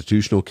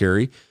constitutional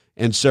carry,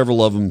 and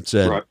several of them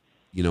said, right,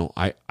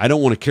 I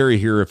don't want to carry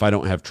here if I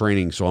don't have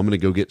training, so I'm going to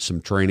go get some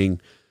training.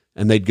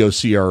 And they'd go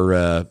see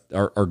our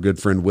good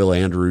friend Will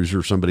Andrews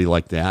or somebody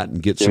like that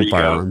and get some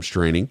firearms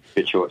training.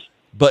 Good choice.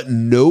 But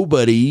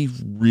nobody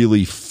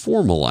really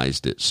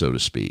formalized it, so to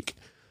speak.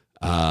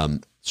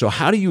 So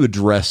how do you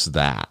address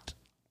that?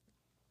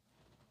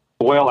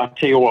 Well, I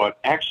tell you what,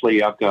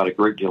 actually, I've got a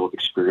great deal of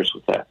experience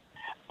with that.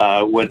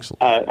 When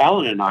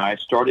Alan and I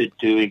started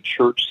doing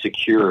church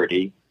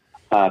security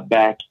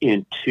back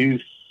in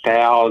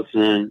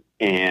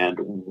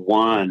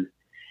 2001,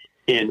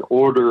 in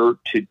order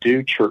to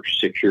do church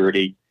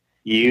security,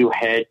 you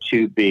had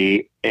to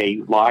be a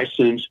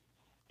licensed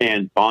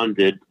and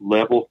bonded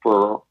level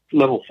 4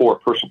 personal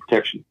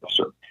protection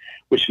officer,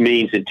 which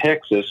means in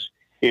Texas,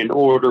 in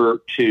order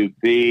to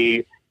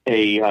be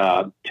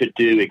to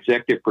do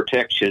executive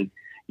protection,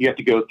 you have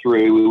to go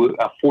through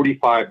a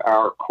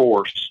 45-hour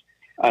course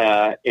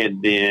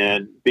and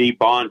then be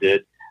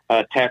bonded,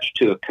 attached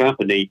to a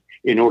company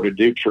in order to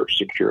do church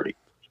security.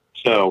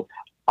 So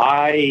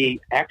I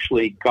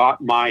actually got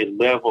my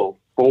level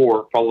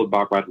 4, followed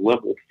by my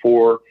level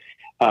 4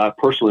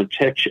 personal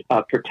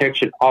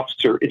protection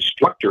officer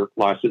instructor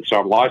license. So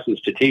I'm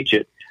licensed to teach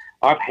it.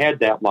 I've had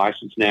that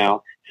license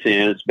now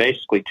since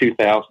basically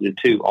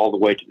 2002 all the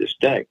way to this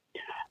day.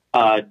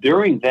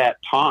 During that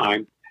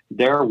time,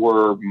 there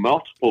were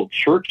multiple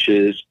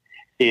churches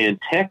in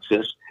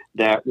Texas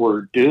that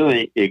were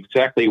doing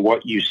exactly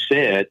what you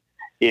said,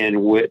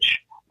 in which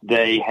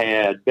they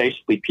had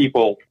basically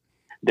people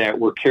that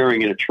were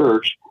carrying in a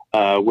church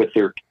with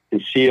their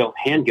concealed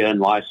handgun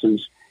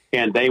license,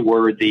 and they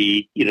were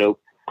the,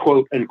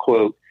 quote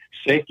unquote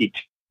safety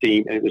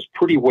team. And it was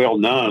pretty well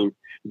known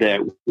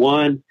that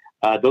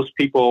those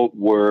people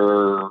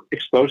were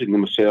exposing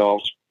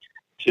themselves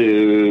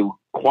to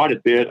quite a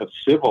bit of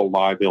civil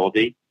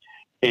liability.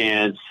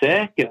 And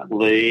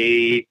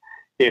secondly,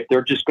 if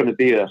they're just going to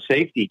be a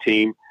safety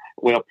team,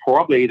 well,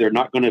 probably they're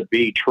not going to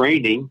be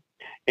training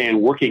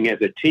and working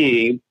as a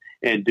team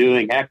and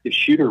doing active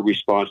shooter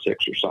response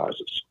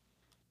exercises.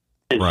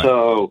 And right.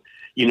 So,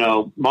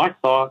 my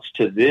thoughts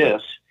to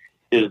this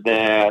is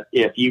that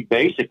if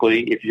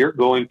you're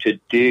going to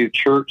do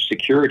church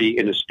security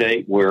in a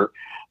state where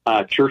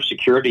church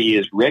security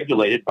is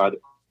regulated by the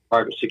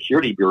Private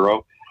Security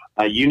Bureau,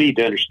 you need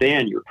to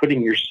understand you're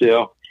putting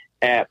yourself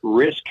at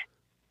risk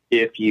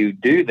if you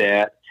do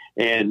that.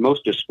 And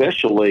most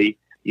especially,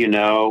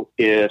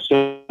 if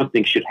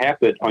something should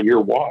happen on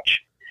your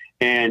watch.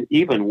 And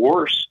even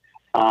worse,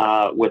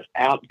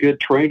 without good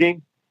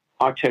training,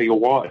 I'll tell you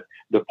what,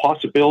 the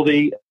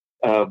possibility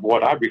of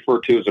what I refer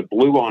to as a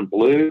blue on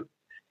blue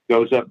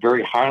goes up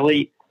very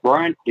highly.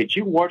 Brian, did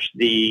you watch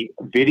the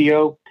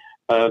video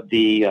of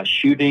the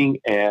shooting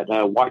at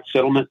White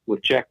Settlement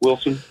with Jack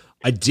Wilson?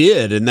 I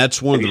did, and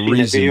that's one of the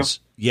reasons.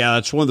 Yeah,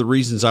 that's one of the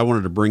reasons I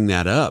wanted to bring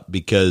that up,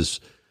 because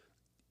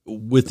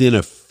within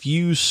a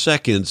few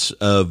seconds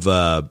of,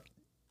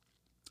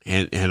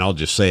 and I'll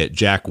just say it,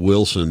 Jack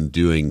Wilson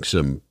doing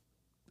some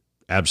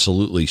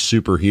absolutely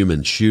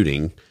superhuman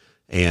shooting.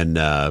 And,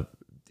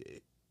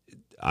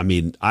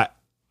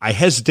 I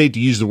hesitate to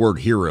use the word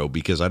hero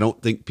because I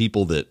don't think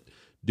people that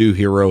do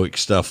heroic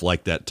stuff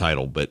like that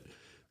title, but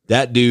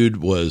that dude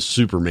was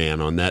Superman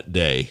on that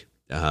day.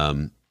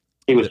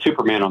 He was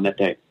Superman on that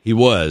day. He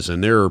was.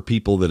 And there are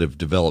people that have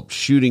developed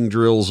shooting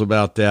drills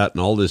about that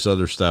and all this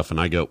other stuff. And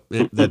I go,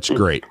 that's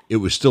great. It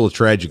was still a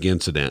tragic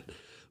incident.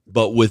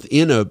 But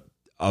within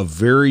a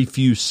very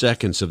few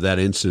seconds of that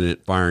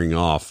incident firing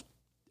off,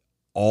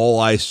 all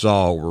I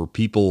saw were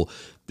people.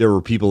 There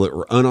were people that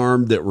were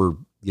unarmed that were,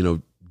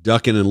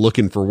 ducking and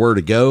looking for where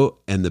to go.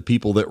 And the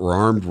people that were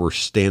armed were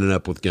standing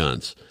up with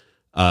guns.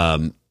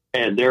 And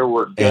there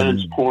were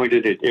guns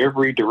pointed at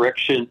every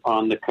direction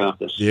on the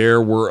compass.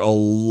 There were a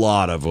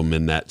lot of them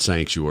in that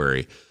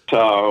sanctuary.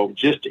 So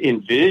just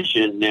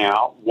envision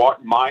now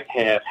what might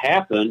have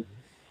happened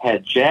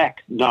had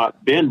Jack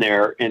not been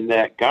there and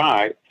that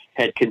guy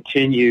had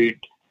continued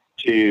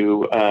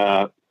to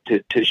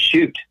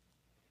shoot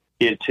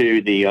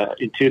into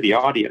the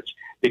audience,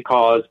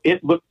 because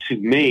it looked to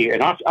me,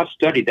 and I've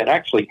studied that. I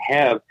actually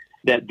have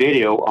that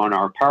video on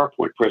our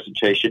PowerPoint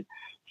presentation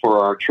for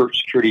our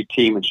church security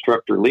team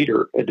instructor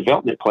leader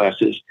development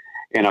classes,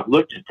 and I've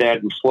looked at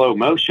that in slow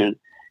motion.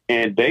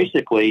 And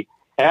basically,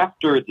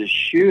 after the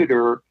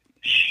shooter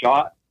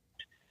shot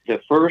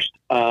the first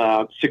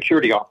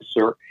security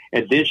officer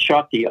and then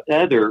shot the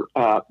other,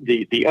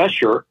 the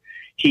usher,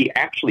 he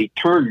actually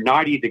turned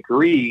 90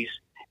 degrees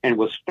and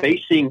was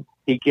facing.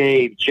 He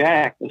gave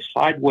Jack a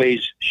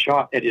sideways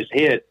shot at his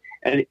head,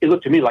 and it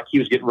looked to me like he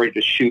was getting ready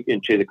to shoot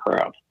into the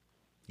crowd.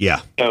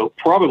 Yeah. So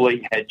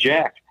probably had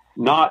Jack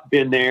not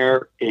been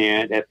there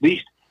and at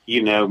least,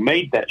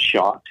 made that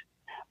shot,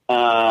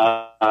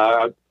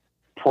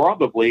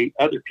 probably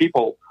other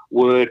people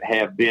would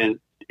have been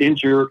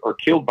injured or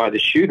killed by the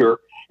shooter.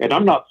 And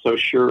I'm not so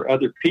sure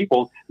other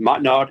people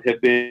might not have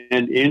been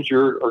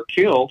injured or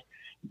killed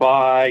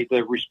by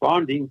the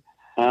responding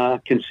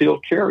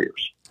concealed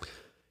carriers.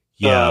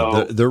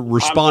 Yeah, the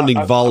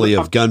responding volley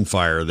of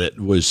gunfire that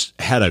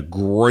had a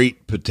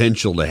great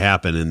potential to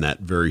happen in that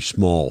very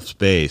small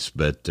space,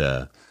 but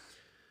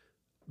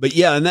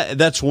yeah, and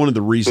that's one of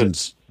the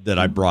reasons that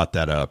I brought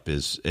that up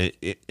is,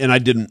 and I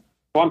didn't.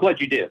 Well, I'm glad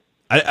you did.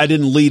 I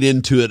didn't lead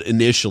into it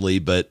initially,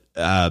 but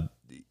when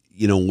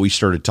we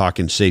started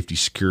talking safety,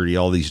 security,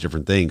 all these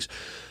different things.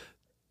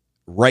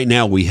 Right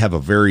now, we have a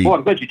very. Well,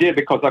 I'm glad you did,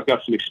 because I've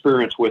got some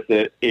experience with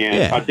it,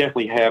 and I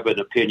definitely have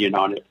an opinion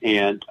on it,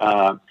 and.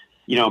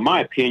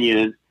 My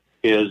opinion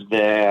is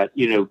that,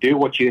 do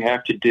what you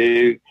have to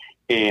do.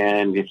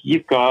 And if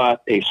you've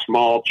got a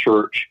small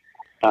church,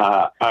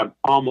 I'm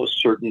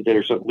almost certain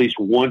there's at least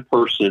one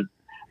person,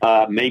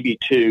 maybe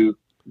two,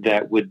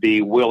 that would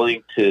be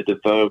willing to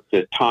devote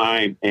the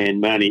time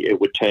and money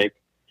it would take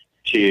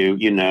to,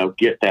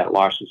 get that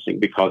licensing,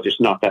 because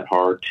it's not that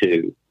hard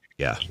to,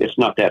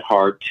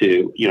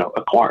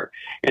 acquire.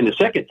 And the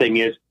second thing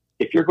is,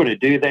 if you're going to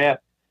do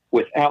that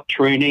without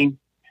training,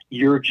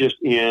 you're just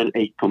in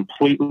a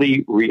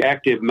completely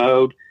reactive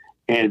mode,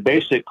 and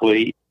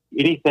basically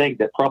anything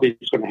that probably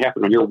is going to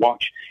happen on your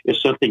watch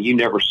is something you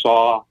never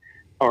saw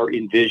or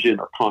envisioned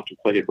or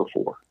contemplated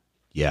before.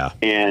 Yeah.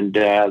 And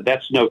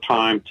that's no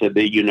time to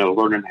be,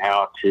 learning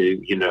how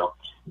to,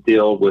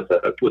 deal with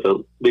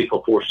a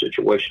lethal force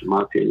situation, in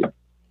my opinion.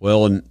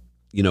 Well, and,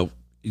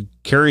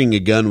 carrying a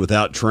gun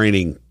without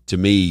training, to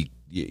me,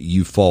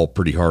 you fall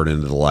pretty hard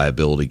into the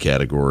liability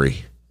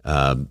category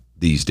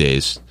these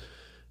days.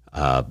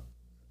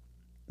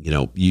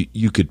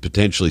 You could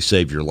potentially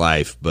save your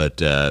life,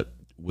 but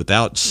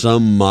without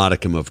some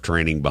modicum of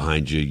training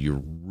behind you,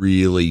 you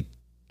really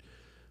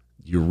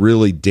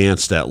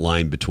dance that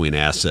line between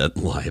asset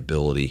and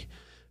liability.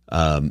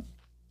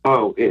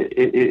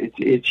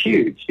 It's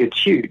huge.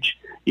 It's huge.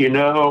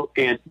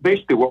 And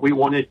basically what we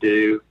want to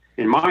do,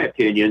 in my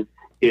opinion,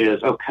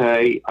 is,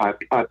 okay,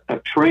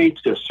 I've trained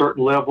to a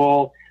certain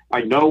level.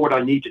 I know what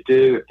I need to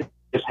do. If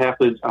this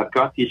happens, I've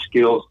got these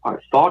skills.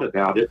 I've thought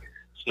about it,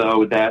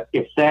 so that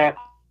if that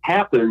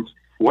happens,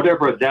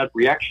 whatever that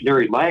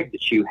reactionary lag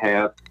that you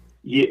have,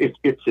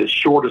 it's as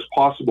short as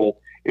possible,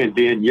 and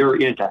then you're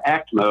into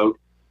act mode,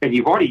 and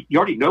you already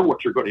know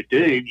what you're going to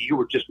do. You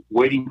were just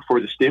waiting for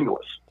the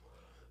stimulus.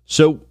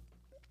 So,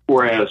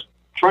 whereas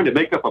trying to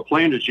make up a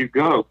plan as you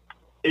go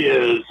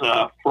is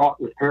fraught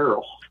with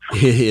peril.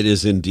 It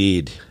is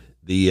indeed.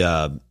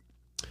 The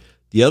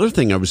other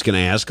thing I was going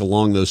to ask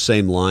along those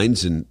same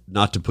lines, and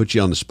not to put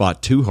you on the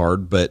spot too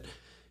hard, but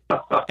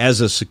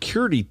as a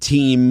security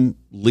team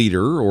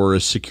leader or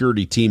a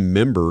security team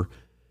member,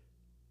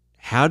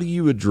 how do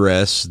you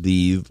address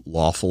the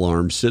lawful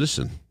armed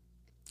citizen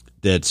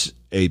that's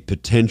a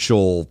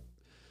potential,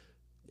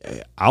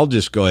 I'll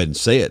just go ahead and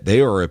say it, they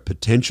are a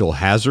potential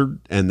hazard,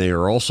 and they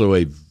are also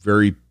a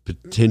very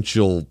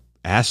potential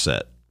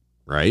asset,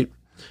 right?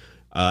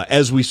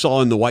 As we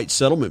saw in the White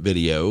Settlement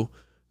video,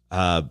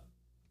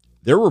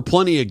 there were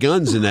plenty of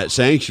guns in that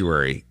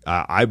sanctuary.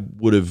 I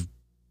would have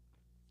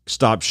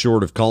stopped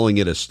short of calling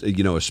it a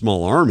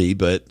small army,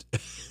 but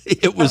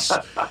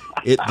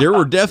there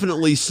were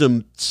definitely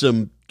some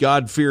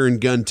God-fearing,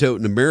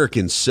 gun-toting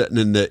Americans sitting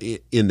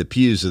in the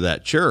pews of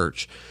that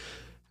church.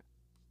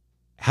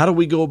 How do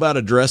we go about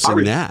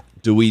addressing that?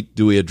 Do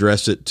we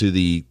address it to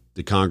the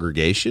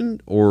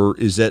congregation, or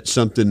is that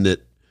something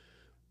that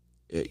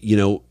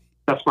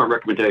That's my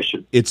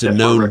recommendation. That's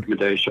my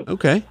recommendation.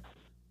 Okay.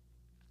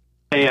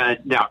 And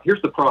now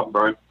here's the problem,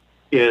 Brian,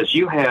 is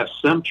you have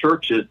some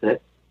churches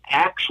that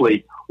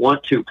actually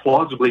want to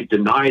plausibly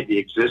deny the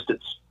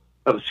existence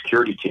of a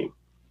security team.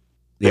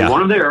 They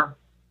want them there,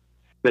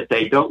 but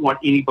they don't want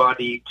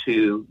anybody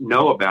to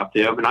know about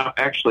them. And I've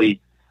actually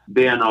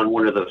been on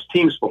one of those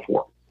teams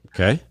before.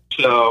 Okay.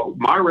 So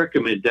my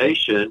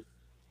recommendation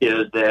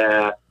is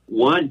that,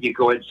 one, you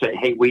go ahead and say,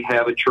 hey, we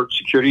have a church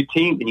security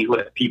team, and you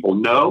let people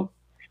know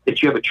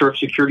that you have a church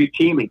security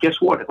team. And guess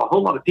what? If a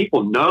whole lot of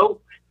people know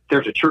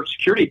there's a church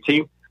security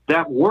team,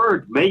 that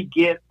word may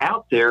get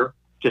out there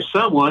to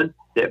someone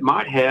that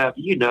might have,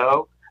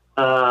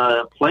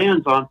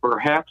 plans on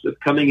perhaps of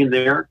coming in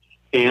there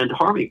and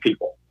harming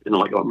people. And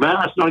they're like, oh, man,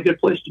 that's not a good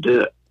place to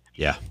do it.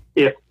 Yeah.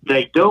 If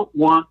they don't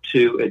want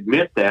to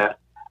admit that,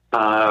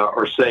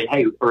 or say,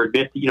 hey, or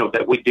admit,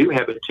 that we do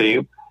have a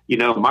team,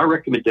 my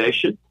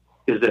recommendation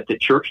is that the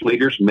church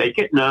leaders make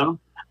it known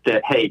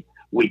that, hey,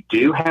 we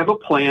do have a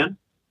plan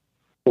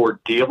for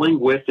dealing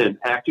with an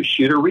active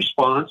shooter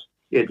response.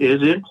 It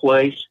is in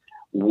place.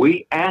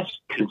 We ask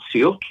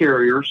concealed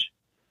carriers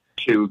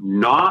to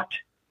not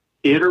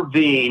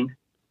intervene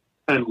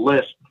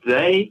unless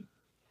they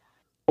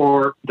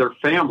or their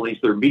families,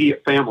 their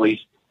immediate families,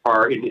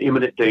 are in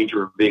imminent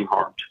danger of being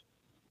harmed.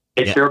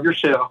 Take care of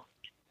yourself.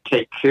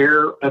 Take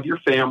care of your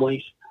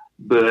families.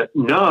 But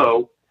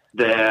know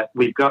that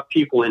we've got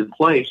people in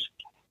place,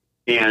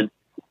 and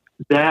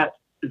that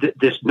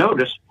this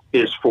notice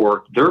is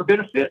for their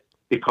benefit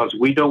because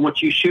we don't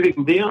want you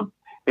shooting them,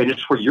 and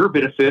it's for your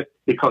benefit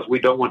because we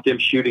don't want them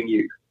shooting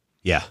you.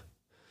 Yeah.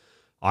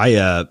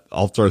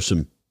 I'll throw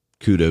some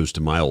kudos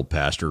to my old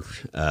pastor.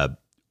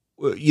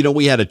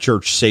 We had a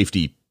church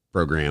safety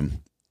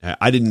program.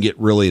 I didn't get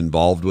really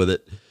involved with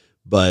it,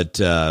 but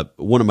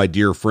one of my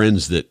dear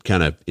friends that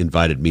kind of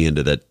invited me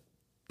into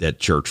that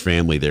church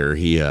family there,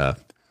 he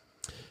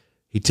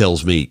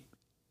tells me,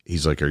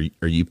 he's like,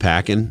 are you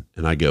packing?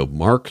 And I go,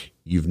 Mark,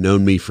 you've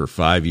known me for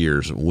 5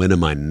 years. When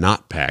am I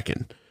not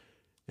packing?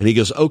 And he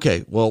goes,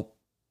 okay, well,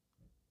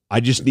 I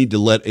just need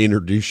to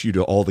introduce you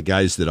to all the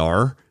guys that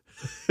are.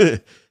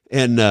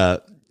 and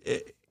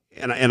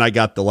I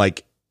got the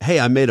like, hey,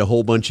 I made a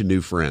whole bunch of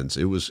new friends.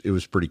 It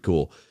was pretty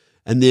cool.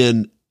 And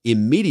then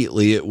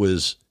immediately it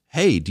was,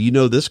 hey, do you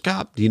know this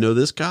cop? Do you know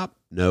this cop?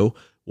 No.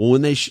 Well,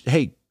 when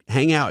hey,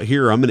 hang out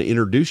here, I'm going to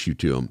introduce you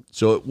to him.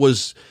 So it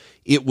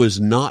was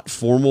not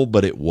formal,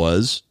 but it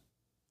was,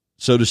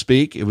 so to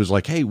speak. It was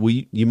like, hey,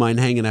 you mind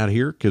hanging out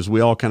here? Cause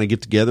we all kind of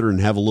get together and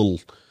have a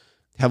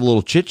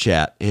little chit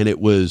chat. And it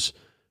was,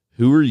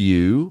 who are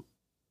you?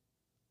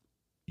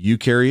 You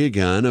carry a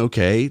gun.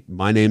 Okay.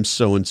 My name's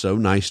so-and-so.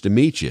 Nice to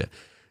meet you.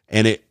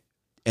 And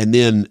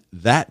then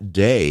that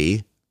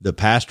day, the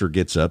pastor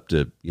gets up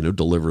to,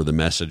 deliver the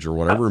message or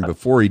whatever. And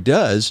before he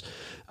does,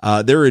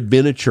 there had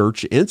been a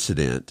church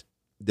incident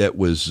that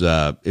was,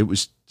 it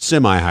was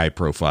semi-high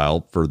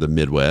profile for the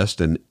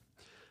Midwest. And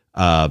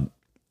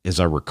as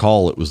I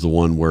recall, it was the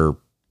one where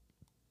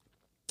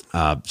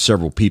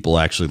several people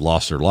actually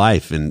lost their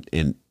life.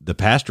 And the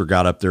pastor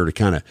got up there to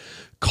kind of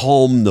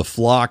calm the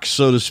flock,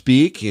 so to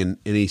speak. And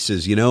he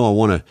says, I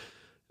want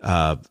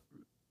to,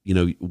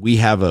 we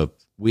have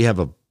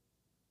a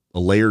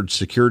layered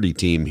security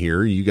team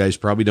here. You guys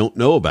probably don't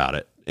know about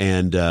it.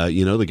 And,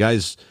 the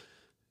guys,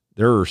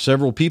 there are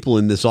several people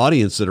in this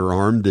audience that are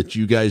armed that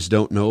you guys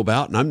don't know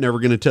about. And I'm never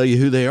going to tell you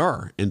who they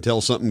are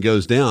until something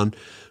goes down.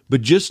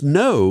 But just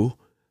know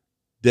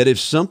that if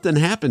something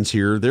happens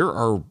here, there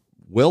are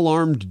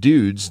well-armed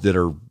dudes that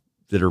are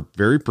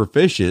very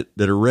proficient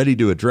that are ready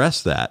to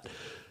address that.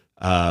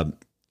 And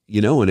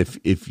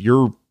if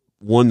you're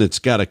one that's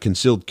got a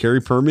concealed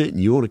carry permit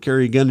and you want to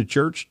carry a gun to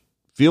church,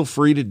 feel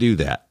free to do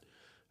that.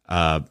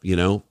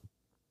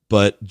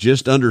 But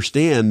just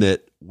understand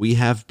that we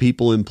have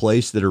people in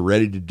place that are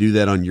ready to do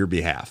that on your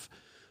behalf.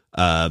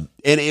 And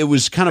it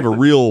was kind of a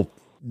real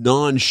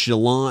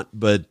nonchalant,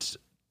 but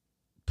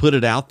put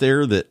it out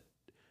there that,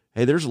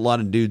 hey, there's a lot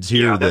of dudes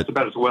here. That's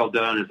about as well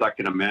done as I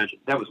can imagine.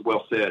 That was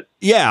well said.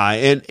 Yeah.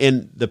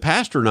 And the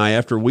pastor and I,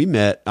 after we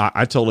met,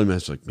 I told him, I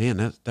was like,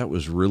 man, that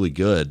was really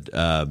good.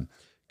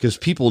 Cause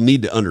people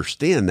need to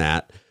understand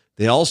that.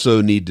 They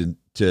also need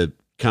to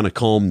kind of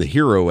calm the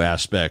hero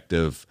aspect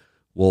of,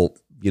 well,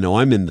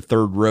 I'm in the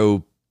third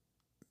row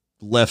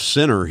left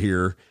center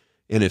here.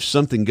 And if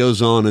something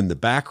goes on in the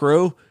back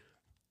row,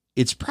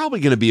 it's probably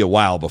going to be a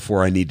while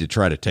before I need to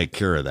try to take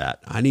care of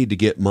that. I need to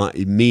get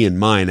me and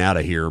mine out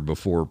of here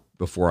before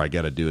I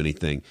got to do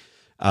anything.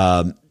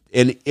 And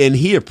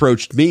he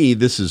approached me,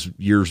 this is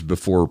years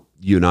before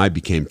you and I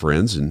became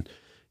friends. And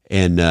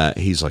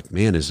he's like,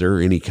 man, is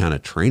there any kind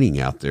of training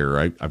out there?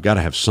 I've got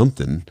to have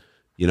something,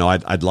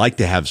 I'd like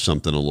to have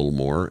something a little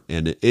more.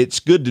 And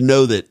it's good to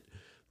know that,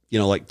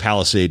 like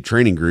Palisade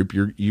Training Group,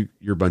 you're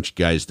a bunch of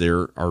guys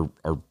there are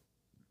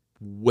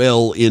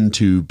well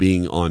into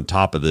being on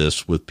top of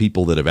this with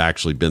people that have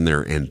actually been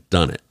there and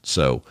done it.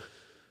 So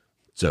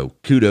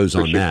kudos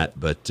on that.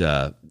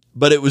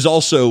 But it was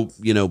also,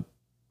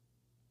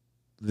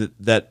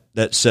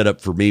 that set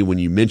up for me when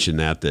you mentioned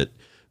that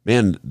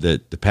man,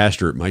 that the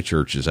pastor at my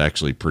church is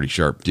actually a pretty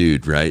sharp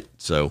dude. Right.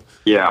 So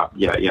yeah.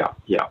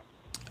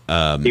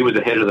 He was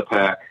ahead of the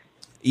pack.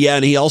 Yeah.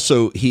 And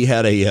he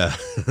had a,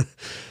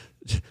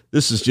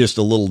 this is just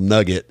a little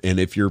nugget. And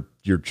if your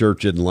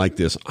church didn't like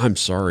this, I'm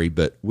sorry,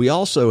 but we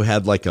also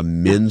had like a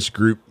men's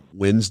group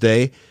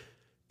Wednesday,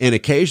 and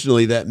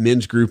occasionally that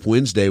men's group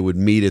Wednesday would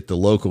meet at the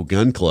local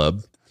gun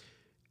club.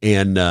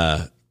 And,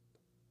 a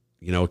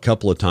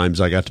couple of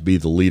times I got to be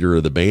the leader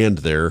of the band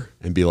there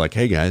and be like,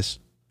 hey guys,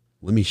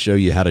 let me show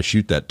you how to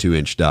shoot that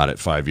 2-inch dot at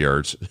 5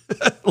 yards.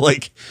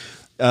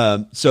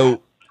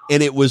 So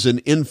And it was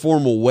an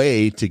informal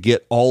way to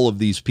get all of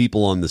these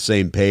people on the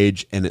same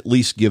page and at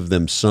least give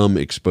them some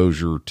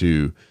exposure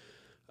to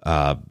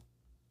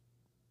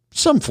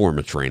some form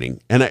of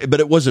training. But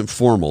it wasn't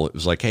formal. It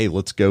was like, hey,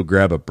 let's go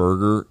grab a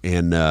burger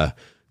and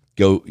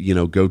go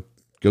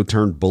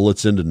turn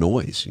bullets into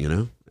noise,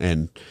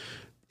 and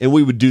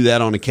we would do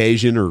that on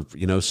occasion, or,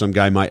 some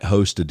guy might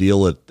host a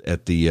deal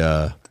at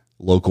the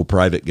local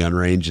private gun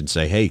range and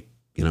say, hey,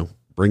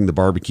 bring the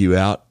barbecue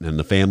out and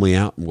the family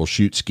out and we'll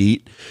shoot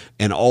skeet.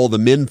 And all the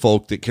men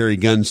folk that carry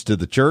guns to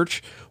the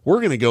church, we're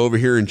going to go over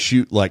here and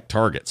shoot like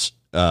targets.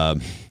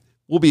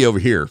 We'll be over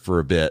here for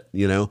a bit,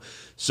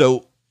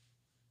 so,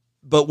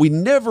 but we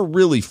never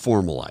really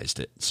formalized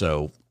it.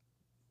 So,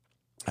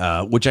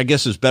 which I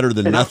guess is better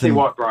than and nothing. I'll tell you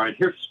what, Brian,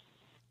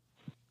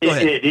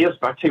 it is,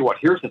 but I tell you what,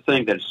 here's the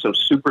thing that is so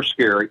super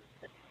scary.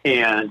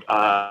 And,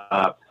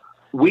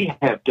 we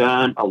have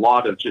done a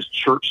lot of just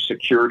church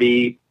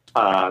security,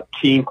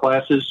 team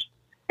classes,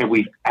 and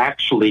we've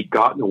actually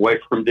gotten away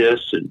from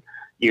this. And,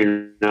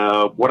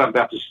 what I'm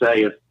about to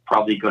say is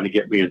probably going to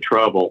get me in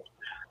trouble.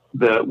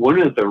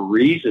 One of the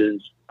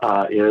reasons,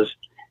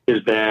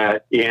 is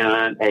that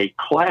in a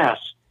class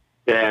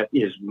that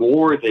is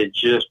more than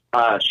just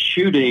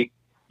shooting,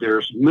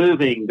 there's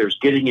moving, there's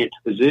getting into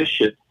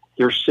position,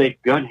 there's safe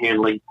gun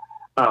handling.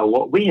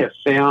 What we have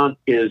found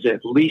is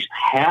at least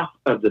half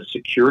of the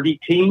security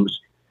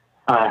teams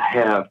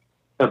have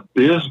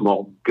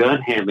abysmal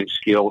gun handling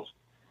skills,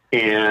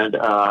 and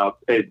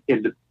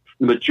the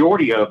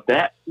majority of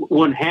that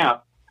one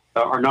half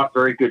are not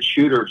very good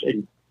shooters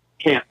and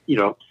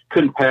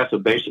couldn't pass a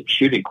basic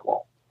shooting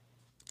qual.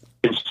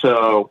 And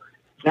so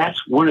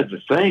that's one of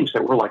the things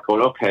that we're like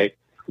going, okay,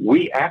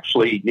 we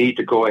actually need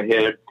to go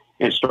ahead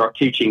and start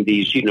teaching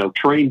these,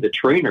 train the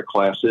trainer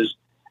classes,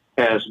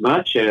 as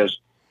much as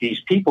these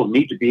people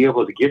need to be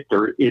able to get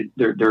their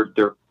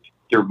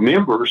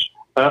members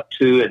up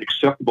to an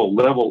acceptable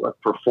level of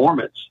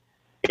performance.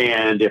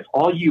 And if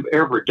all you've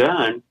ever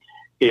done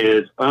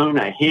is own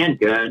a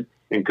handgun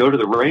and go to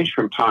the range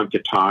from time to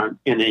time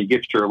and then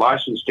get your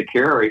license to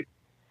carry,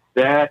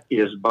 that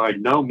is by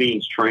no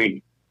means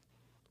training.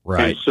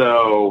 Right. And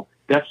so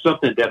that's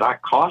something that I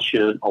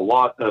caution a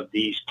lot of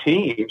these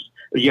teams.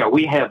 Yeah,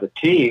 we have a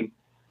team,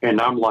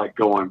 and I'm like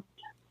going,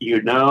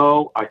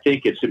 I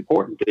think it's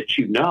important that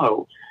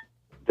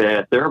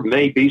that there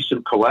may be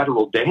some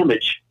collateral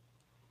damage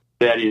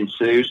that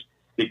ensues,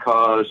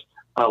 because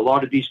a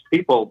lot of these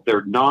people,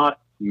 they're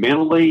not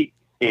mentally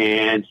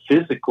and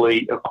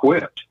physically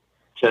equipped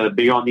to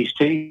be on these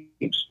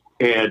teams.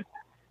 And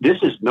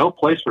this is no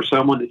place for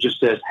someone that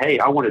just says, hey,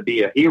 I want to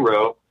be a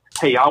hero.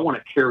 Hey, I want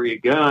to carry a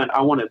gun.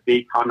 I want to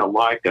be kind of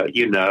like a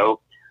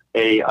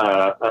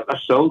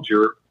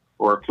soldier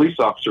or a police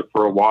officer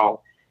for a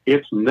while.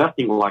 It's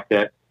nothing like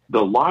that.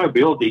 The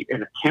liability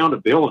and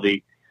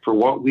accountability for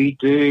what we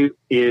do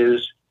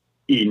is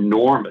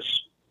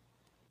enormous.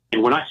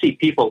 And when I see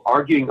people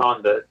arguing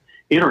on the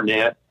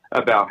internet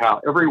about how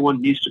everyone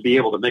needs to be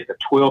able to make a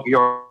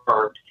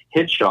 12-yard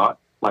headshot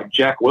like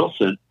Jack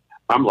Wilson,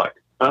 I'm like,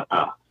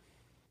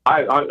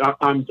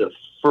 I'm the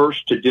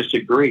first to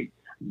disagree.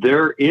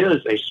 There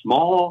is a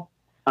small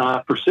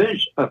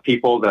percentage of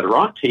people that are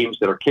on teams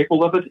that are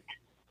capable of it.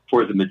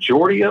 For the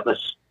majority of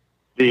us,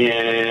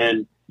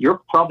 then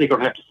you're probably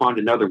going to have to find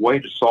another way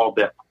to solve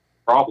that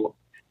problem.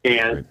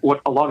 And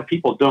what a lot of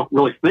people don't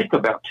really think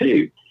about,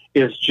 too,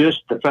 is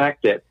just the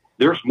fact that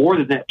there's more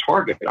than that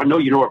target. I know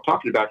you know what I'm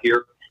talking about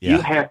here. Yeah.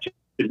 You have to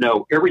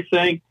know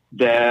everything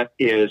that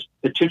is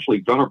potentially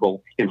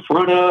vulnerable in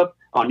front of,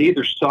 on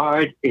either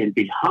side, and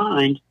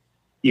behind,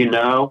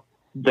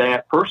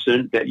 that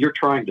person that you're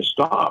trying to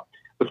stop,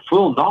 with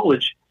full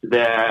knowledge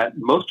that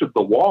most of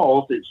the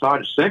walls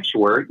inside a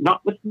sanctuary,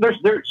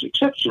 there's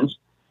exceptions,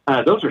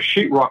 those are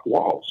sheetrock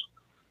walls.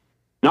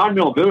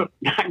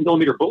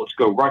 9mm bullets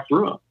go right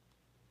through them.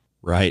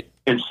 Right.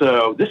 And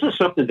so this is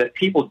something that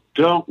people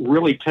don't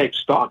really take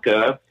stock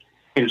of,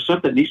 and it's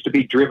something that needs to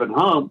be driven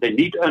home. They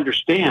need to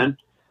understand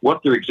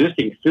what their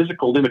existing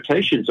physical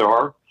limitations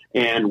are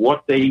and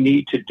what they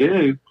need to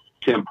do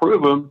to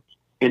improve them.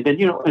 And then,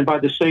 and by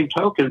the same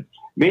token,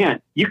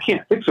 man, you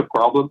can't fix a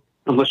problem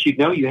unless you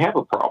know you have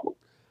a problem.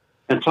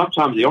 And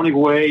sometimes the only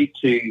way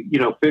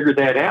to, figure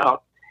that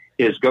out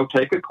is go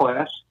take a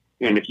class.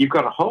 And if you've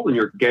got a hole in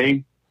your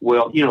game,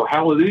 well,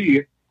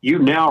 hallelujah, you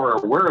now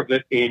are aware of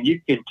it and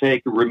you can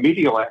take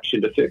remedial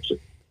action to fix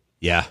it.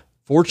 Yeah.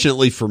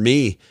 Fortunately for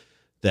me,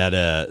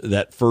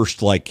 that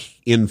first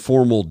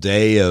informal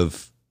day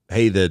of,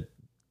 hey, the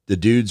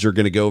dudes are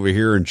going to go over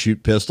here and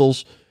shoot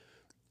pistols.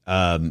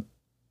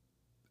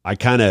 I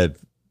kind of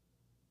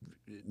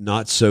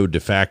not so de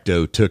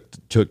facto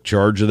took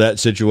charge of that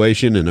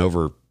situation, and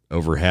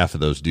over half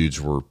of those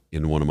dudes were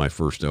in one of my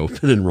first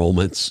open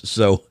enrollments.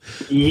 So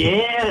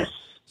yes.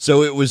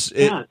 So it was,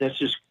 that's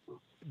just,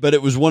 but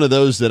it was one of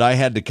those that I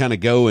had to kind of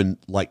go and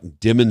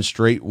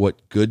demonstrate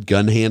what good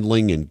gun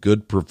handling and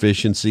good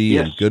proficiency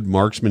and good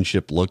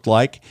marksmanship looked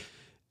like.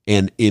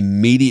 And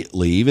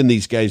immediately, even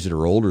these guys that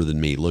are older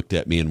than me looked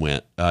at me and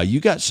went, you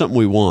got something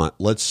we want.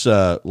 Let's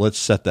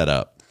set that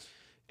up.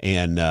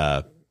 And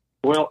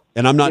well,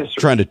 and I'm not yes,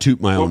 trying to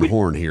toot my own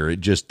horn here.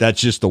 That's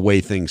just the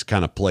way things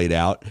kind of played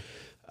out.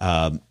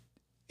 And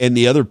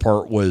the other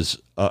part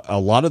was a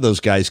lot of those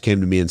guys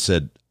came to me and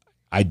said,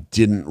 I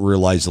didn't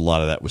realize a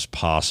lot of that was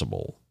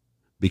possible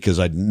because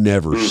I'd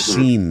never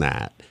seen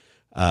that.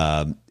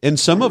 And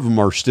some of them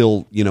are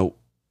still,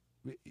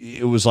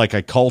 it was like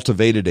I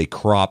cultivated a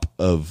crop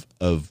of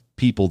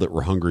people that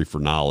were hungry for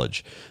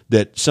knowledge,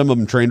 that some of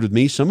them trained with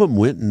me. Some of them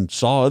went and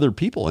saw other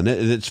people, and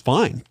it's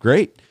fine.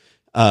 Great.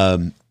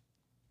 But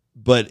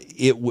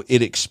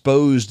it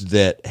exposed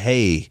that,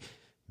 hey,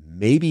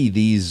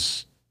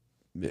 maybe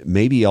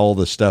all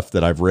the stuff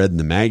that I've read in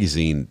the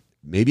magazine,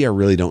 maybe I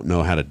really don't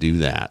know how to do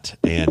that.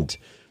 And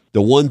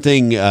the one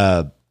thing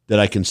that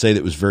I can say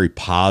that was very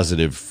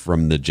positive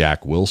from the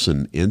Jack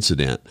Wilson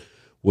incident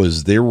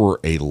was there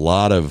were a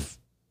lot of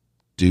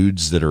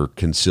dudes that are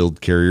concealed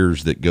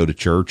carriers that go to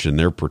church and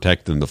they're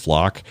protecting the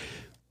flock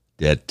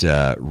that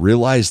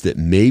realized that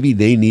maybe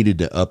they needed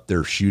to up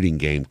their shooting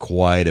game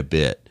quite a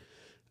bit.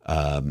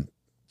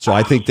 So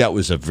I think that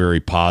was a very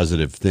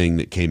positive thing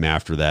that came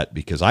after that,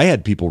 because I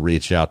had people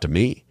reach out to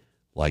me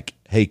like,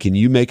 hey, can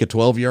you make a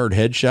 12-yard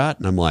headshot?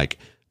 And I'm like,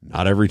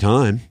 not every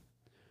time,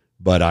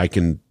 but I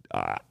can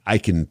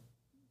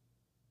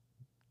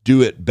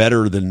do it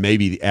better than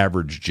maybe the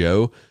average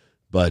Joe.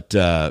 But,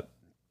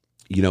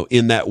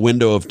 in that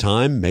window of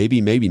time,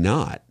 maybe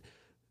not.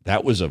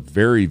 That was a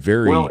very,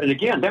 very well. And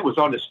again, that was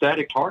on a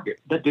static target.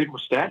 That dude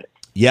was static.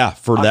 Yeah,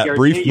 for that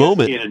brief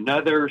moment. In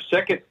another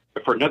second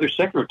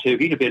or two,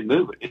 he'd have been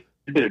moving. It'd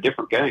been a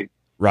different game.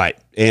 Right,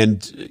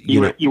 and you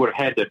would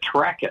have had to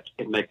track it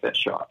and make that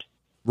shot.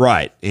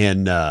 Right,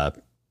 and I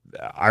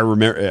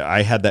remember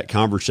I had that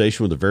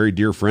conversation with a very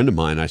dear friend of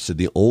mine. I said,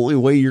 the only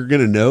way you're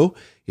going to know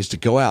is to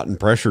go out and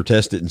pressure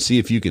test it and see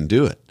if you can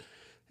do it.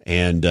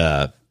 And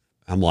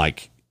I'm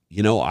like,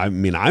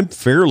 I'm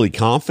fairly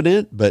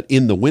confident, but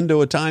in the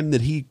window of time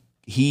that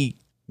he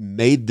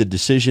made the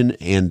decision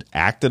and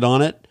acted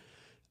on it,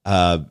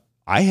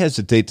 I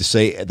hesitate to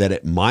say that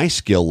at my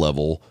skill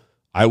level,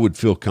 I would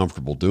feel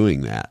comfortable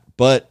doing that.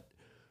 But,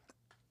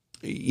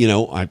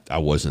 I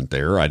wasn't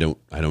there. I don't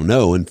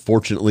know.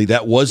 Unfortunately,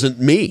 that wasn't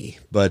me.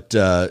 But,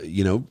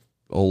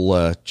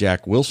 old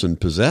Jack Wilson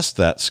possessed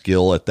that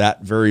skill at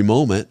that very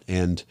moment.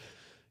 And,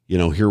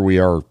 here we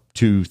are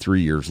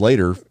 2-3 years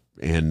later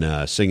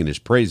and singing his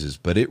praises.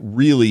 But it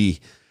really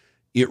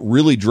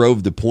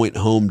drove the point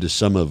home to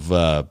some of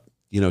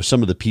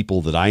the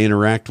people that I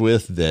interact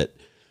with that,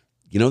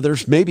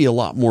 there's maybe a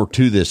lot more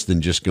to this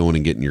than just going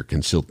and getting your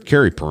concealed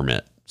carry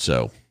permit.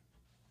 So,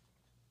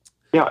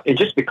 yeah, and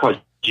just because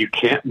you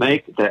can't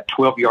make that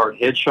 12-yard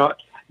headshot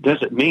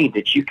doesn't mean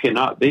that you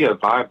cannot be a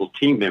viable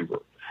team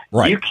member.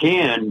 Right. You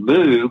can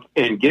move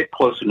and get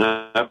close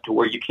enough to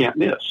where you can't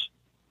miss.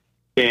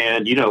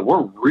 And,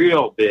 we're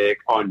real big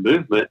on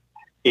movement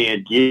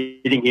and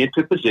getting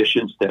into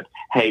positions that,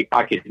 hey,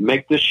 I can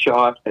make this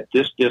shot at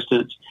this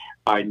distance.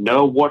 I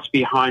know what's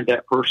behind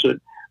that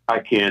person. I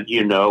can,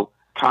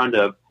 kind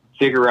of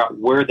figure out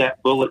where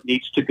that bullet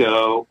needs to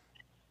go.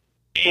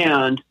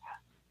 And,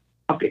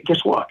 okay,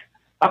 guess what?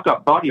 I've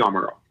got body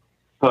armor on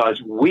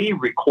because we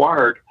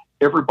required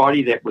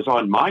everybody that was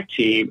on my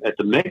team at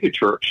the mega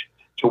church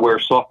to wear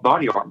soft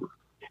body armor.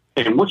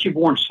 And once you've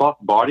worn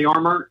soft body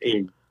armor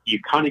and you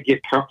kind of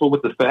get comfortable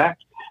with the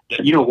fact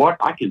that,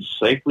 I can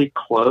safely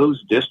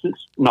close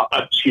distance.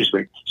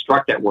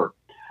 Strike that word.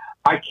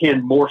 I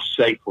can more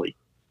safely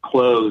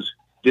close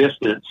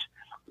distance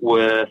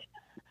with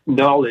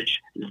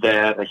knowledge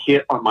that a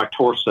hit on my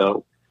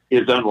torso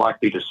is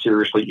unlikely to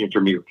seriously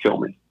injure me or kill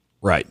me.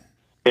 Right.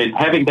 And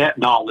having that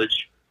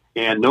knowledge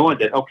and knowing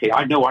that, okay,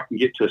 I know I can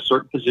get to a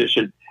certain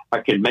position, I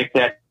can make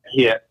that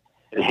hit,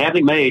 and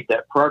having made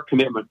that prior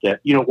commitment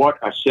that,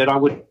 I said I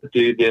would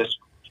do this.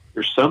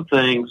 There's some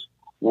things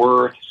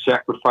worth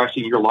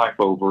sacrificing your life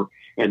over,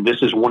 and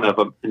this is one of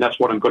them, and that's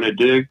what I'm going to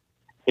do.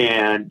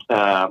 And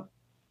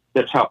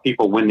that's how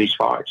people win these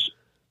fights.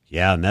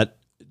 Yeah, and that,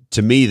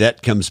 to me,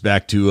 that comes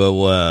back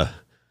to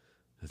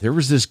there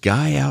was this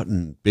guy out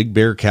in Big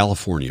Bear,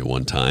 California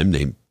one time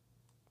named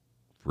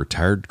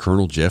retired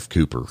Colonel Jeff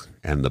Cooper,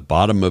 and the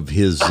bottom of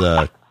his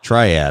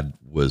triad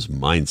was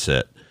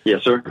mindset.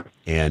 Yes, sir.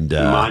 And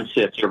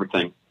mindset's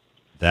everything.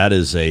 That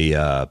is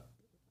a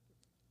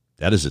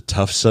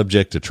tough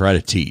subject to try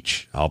to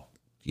teach.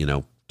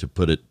 To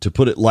put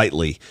it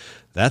lightly,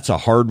 that's a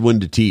hard one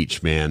to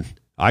teach, man.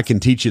 I can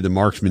teach you the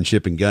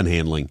marksmanship and gun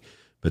handling,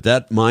 but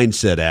that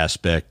mindset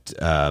aspect,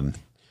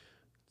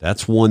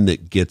 that's one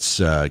that gets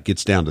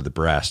down to the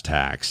brass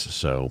tacks.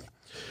 So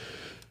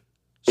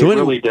it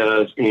really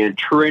does. And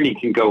training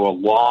can go a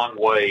long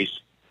ways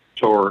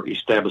toward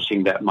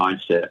establishing that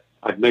mindset.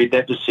 I've made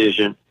that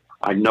decision.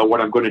 I know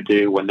what I'm going to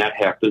do when that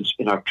happens.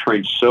 And I've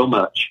trained so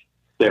much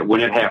that when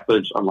it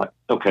happens, I'm like,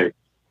 okay,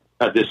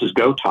 this is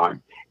go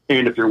time.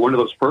 And if you're one of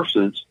those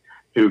persons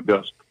who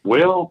goes,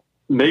 well,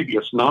 maybe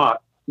it's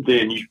not,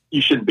 then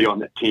you shouldn't be on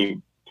that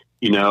team.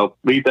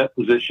 Leave that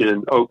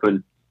position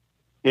open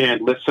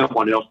and let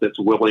someone else that's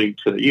willing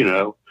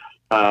to,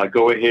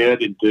 go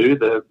ahead and do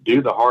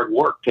the hard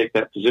work, take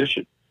that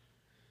position.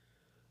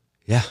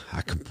 Yeah,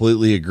 I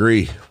completely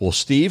agree. Well,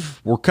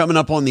 Steve, we're coming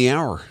up on the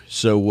hour.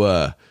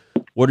 So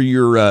what are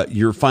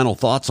your final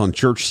thoughts on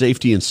church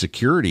safety and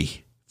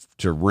security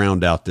to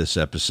round out this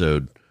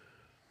episode?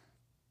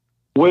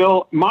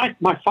 Well, my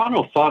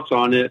final thoughts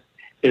on it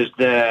is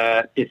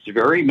that it's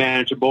very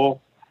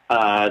manageable.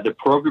 The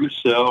program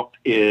itself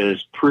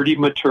is pretty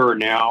mature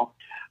now.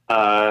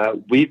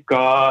 We've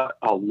got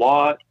a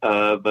lot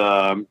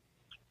of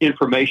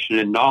information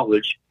and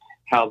knowledge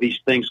how these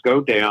things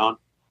go down.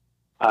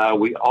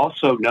 We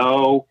also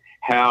know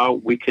how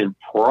we can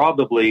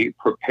probably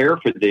prepare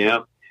for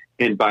them.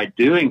 And by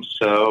doing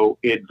so,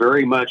 it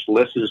very much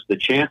lessens the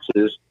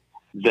chances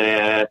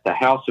that the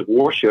house of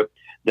worship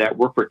that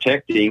we're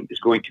protecting is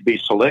going to be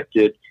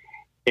selected.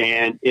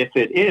 And if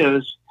it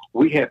is,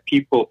 we have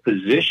people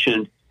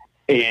positioned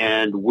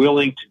and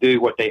willing to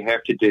do what they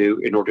have to do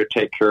in order to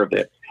take care of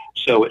it.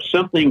 So it's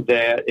something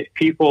that if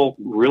people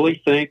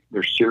really think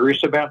they're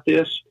serious about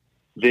this,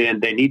 then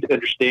they need to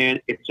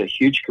understand it's a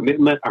huge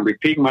commitment. I'm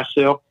repeating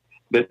myself,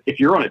 but if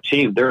you're on a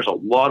team, there's a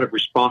lot of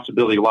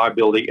responsibility,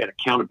 liability, and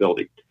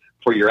accountability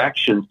for your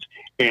actions.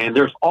 And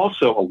there's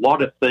also a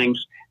lot of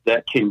things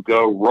that can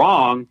go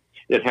wrong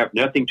that have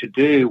nothing to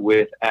do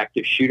with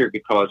active shooter,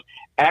 because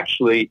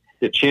actually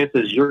the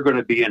chances you're going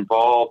to be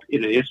involved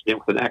in an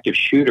incident with an active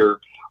shooter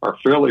are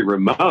fairly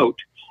remote,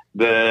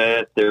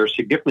 but they're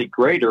significantly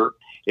greater.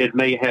 It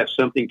may have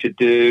something to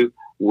do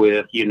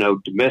with,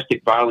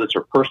 domestic violence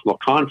or personal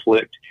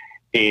conflict.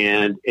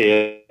 And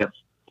if,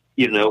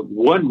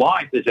 one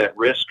life is at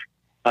risk,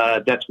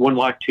 that's one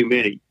life too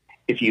many.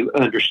 If you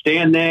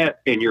understand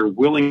that and you're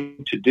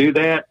willing to do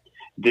that,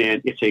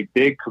 then it's a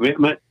big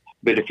commitment.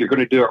 But if you're going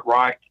to do it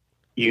right,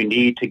 you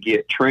need to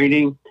get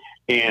training.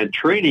 And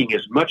training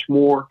is much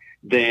more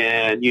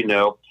than,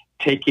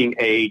 taking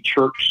a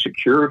church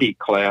security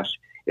class.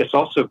 It's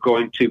also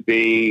going to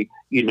be,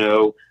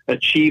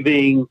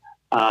 achieving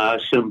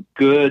some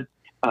good,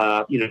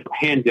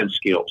 handgun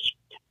skills,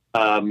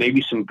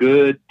 maybe some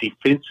good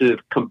defensive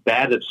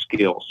combative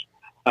skills.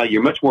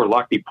 You're much more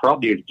likely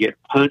probably to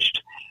get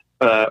punched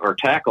or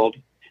tackled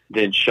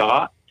than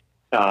shot.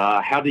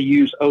 How to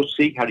use OC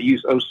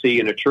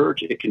in a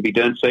church. It can be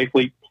done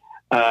safely.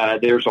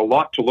 There's a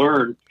lot to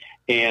learn.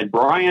 And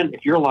Brian,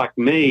 if you're like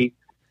me,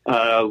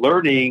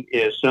 learning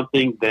is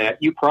something that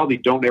you probably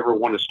don't ever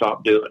want to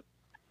stop doing.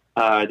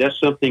 That's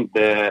something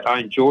that I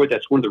enjoy.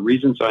 That's one of the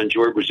reasons I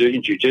enjoy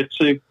Brazilian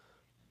Jiu-Jitsu,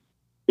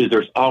 is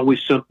there's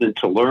always something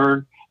to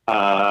learn.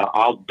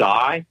 I'll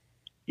die,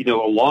 a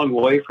long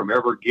way from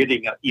ever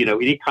getting,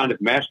 any kind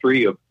of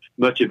mastery of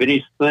much of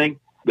anything,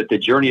 but the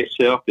journey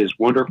itself is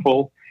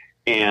wonderful.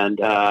 And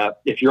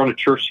if you're on a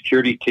church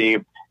security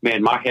team,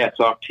 man, my hat's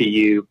off to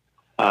you.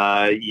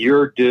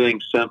 You're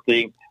doing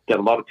something that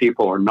a lot of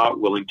people are not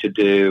willing to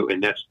do,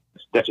 and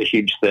that's a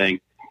huge thing.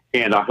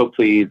 And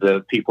hopefully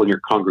the people in your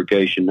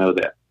congregation know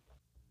that.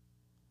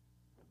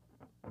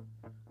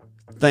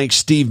 Thanks,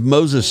 Steve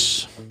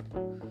Moses.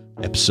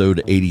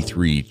 Episode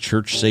 83,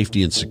 Church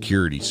Safety and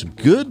Security. Some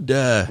good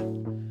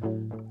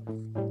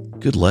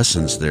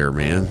lessons there,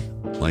 man.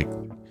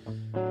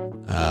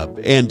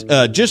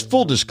 And just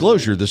full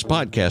disclosure, this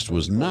podcast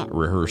was not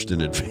rehearsed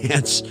in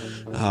advance.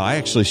 I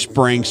actually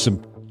sprang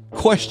some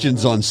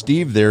questions on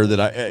Steve there that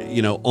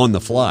I, on the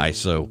fly.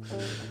 So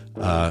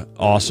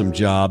awesome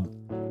job.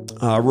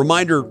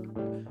 Reminder,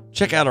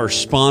 check out our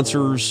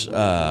sponsors,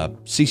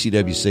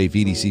 CCW Safe,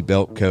 EDC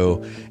Belt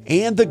Co.,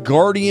 and the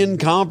Guardian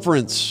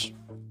Conference.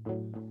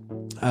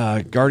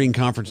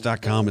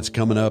 GuardianConference.com. It's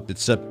coming up.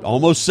 It's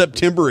almost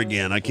September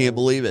again. I can't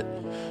believe it.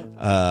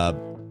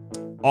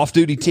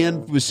 Off-Duty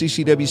 10 with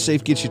CCW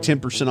Safe gets you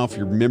 10% off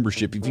your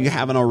membership. If you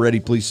haven't already,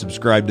 please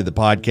subscribe to the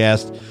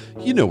podcast.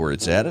 You know where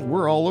it's at.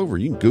 We're all over.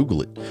 You can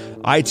Google it.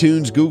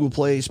 iTunes, Google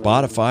Play,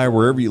 Spotify,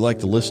 wherever you like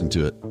to listen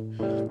to it.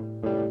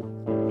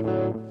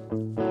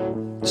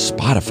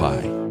 Spotify.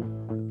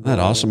 Isn't that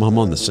awesome? I'm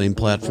on the same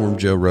platform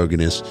Joe Rogan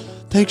is.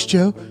 Thanks,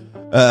 Joe.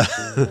 All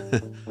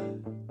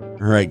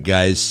right,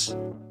 guys.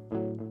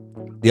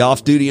 The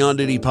Off-Duty,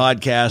 On-Duty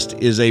podcast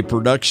is a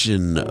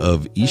production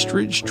of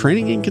Eastridge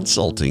Training and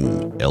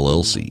Consulting,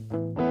 LLC.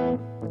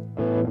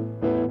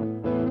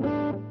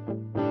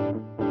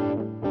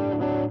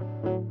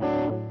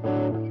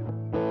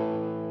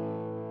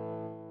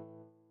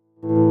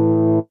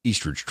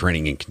 Eastridge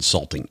Training and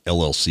Consulting,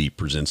 LLC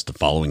presents the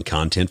following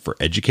content for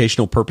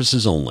educational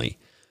purposes only.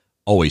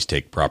 Always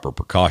take proper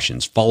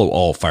precautions, follow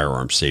all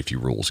firearms safety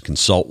rules,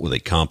 consult with a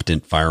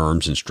competent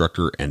firearms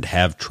instructor, and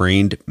have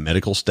trained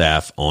medical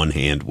staff on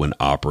hand when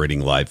operating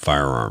live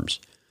firearms.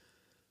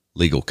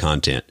 Legal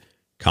content,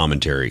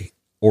 commentary,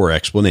 or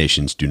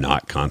explanations do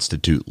not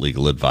constitute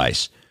legal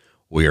advice.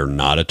 We are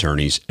not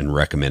attorneys and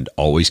recommend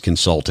always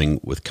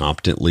consulting with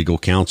competent legal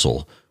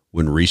counsel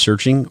when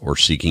researching or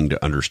seeking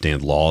to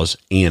understand laws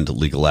and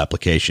legal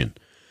application.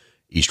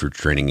 Eastridge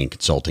Training and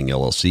Consulting,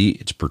 LLC,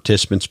 its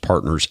participants,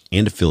 partners,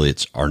 and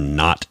affiliates are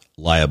not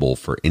liable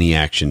for any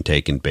action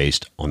taken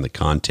based on the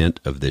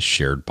content of this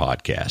shared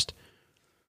podcast.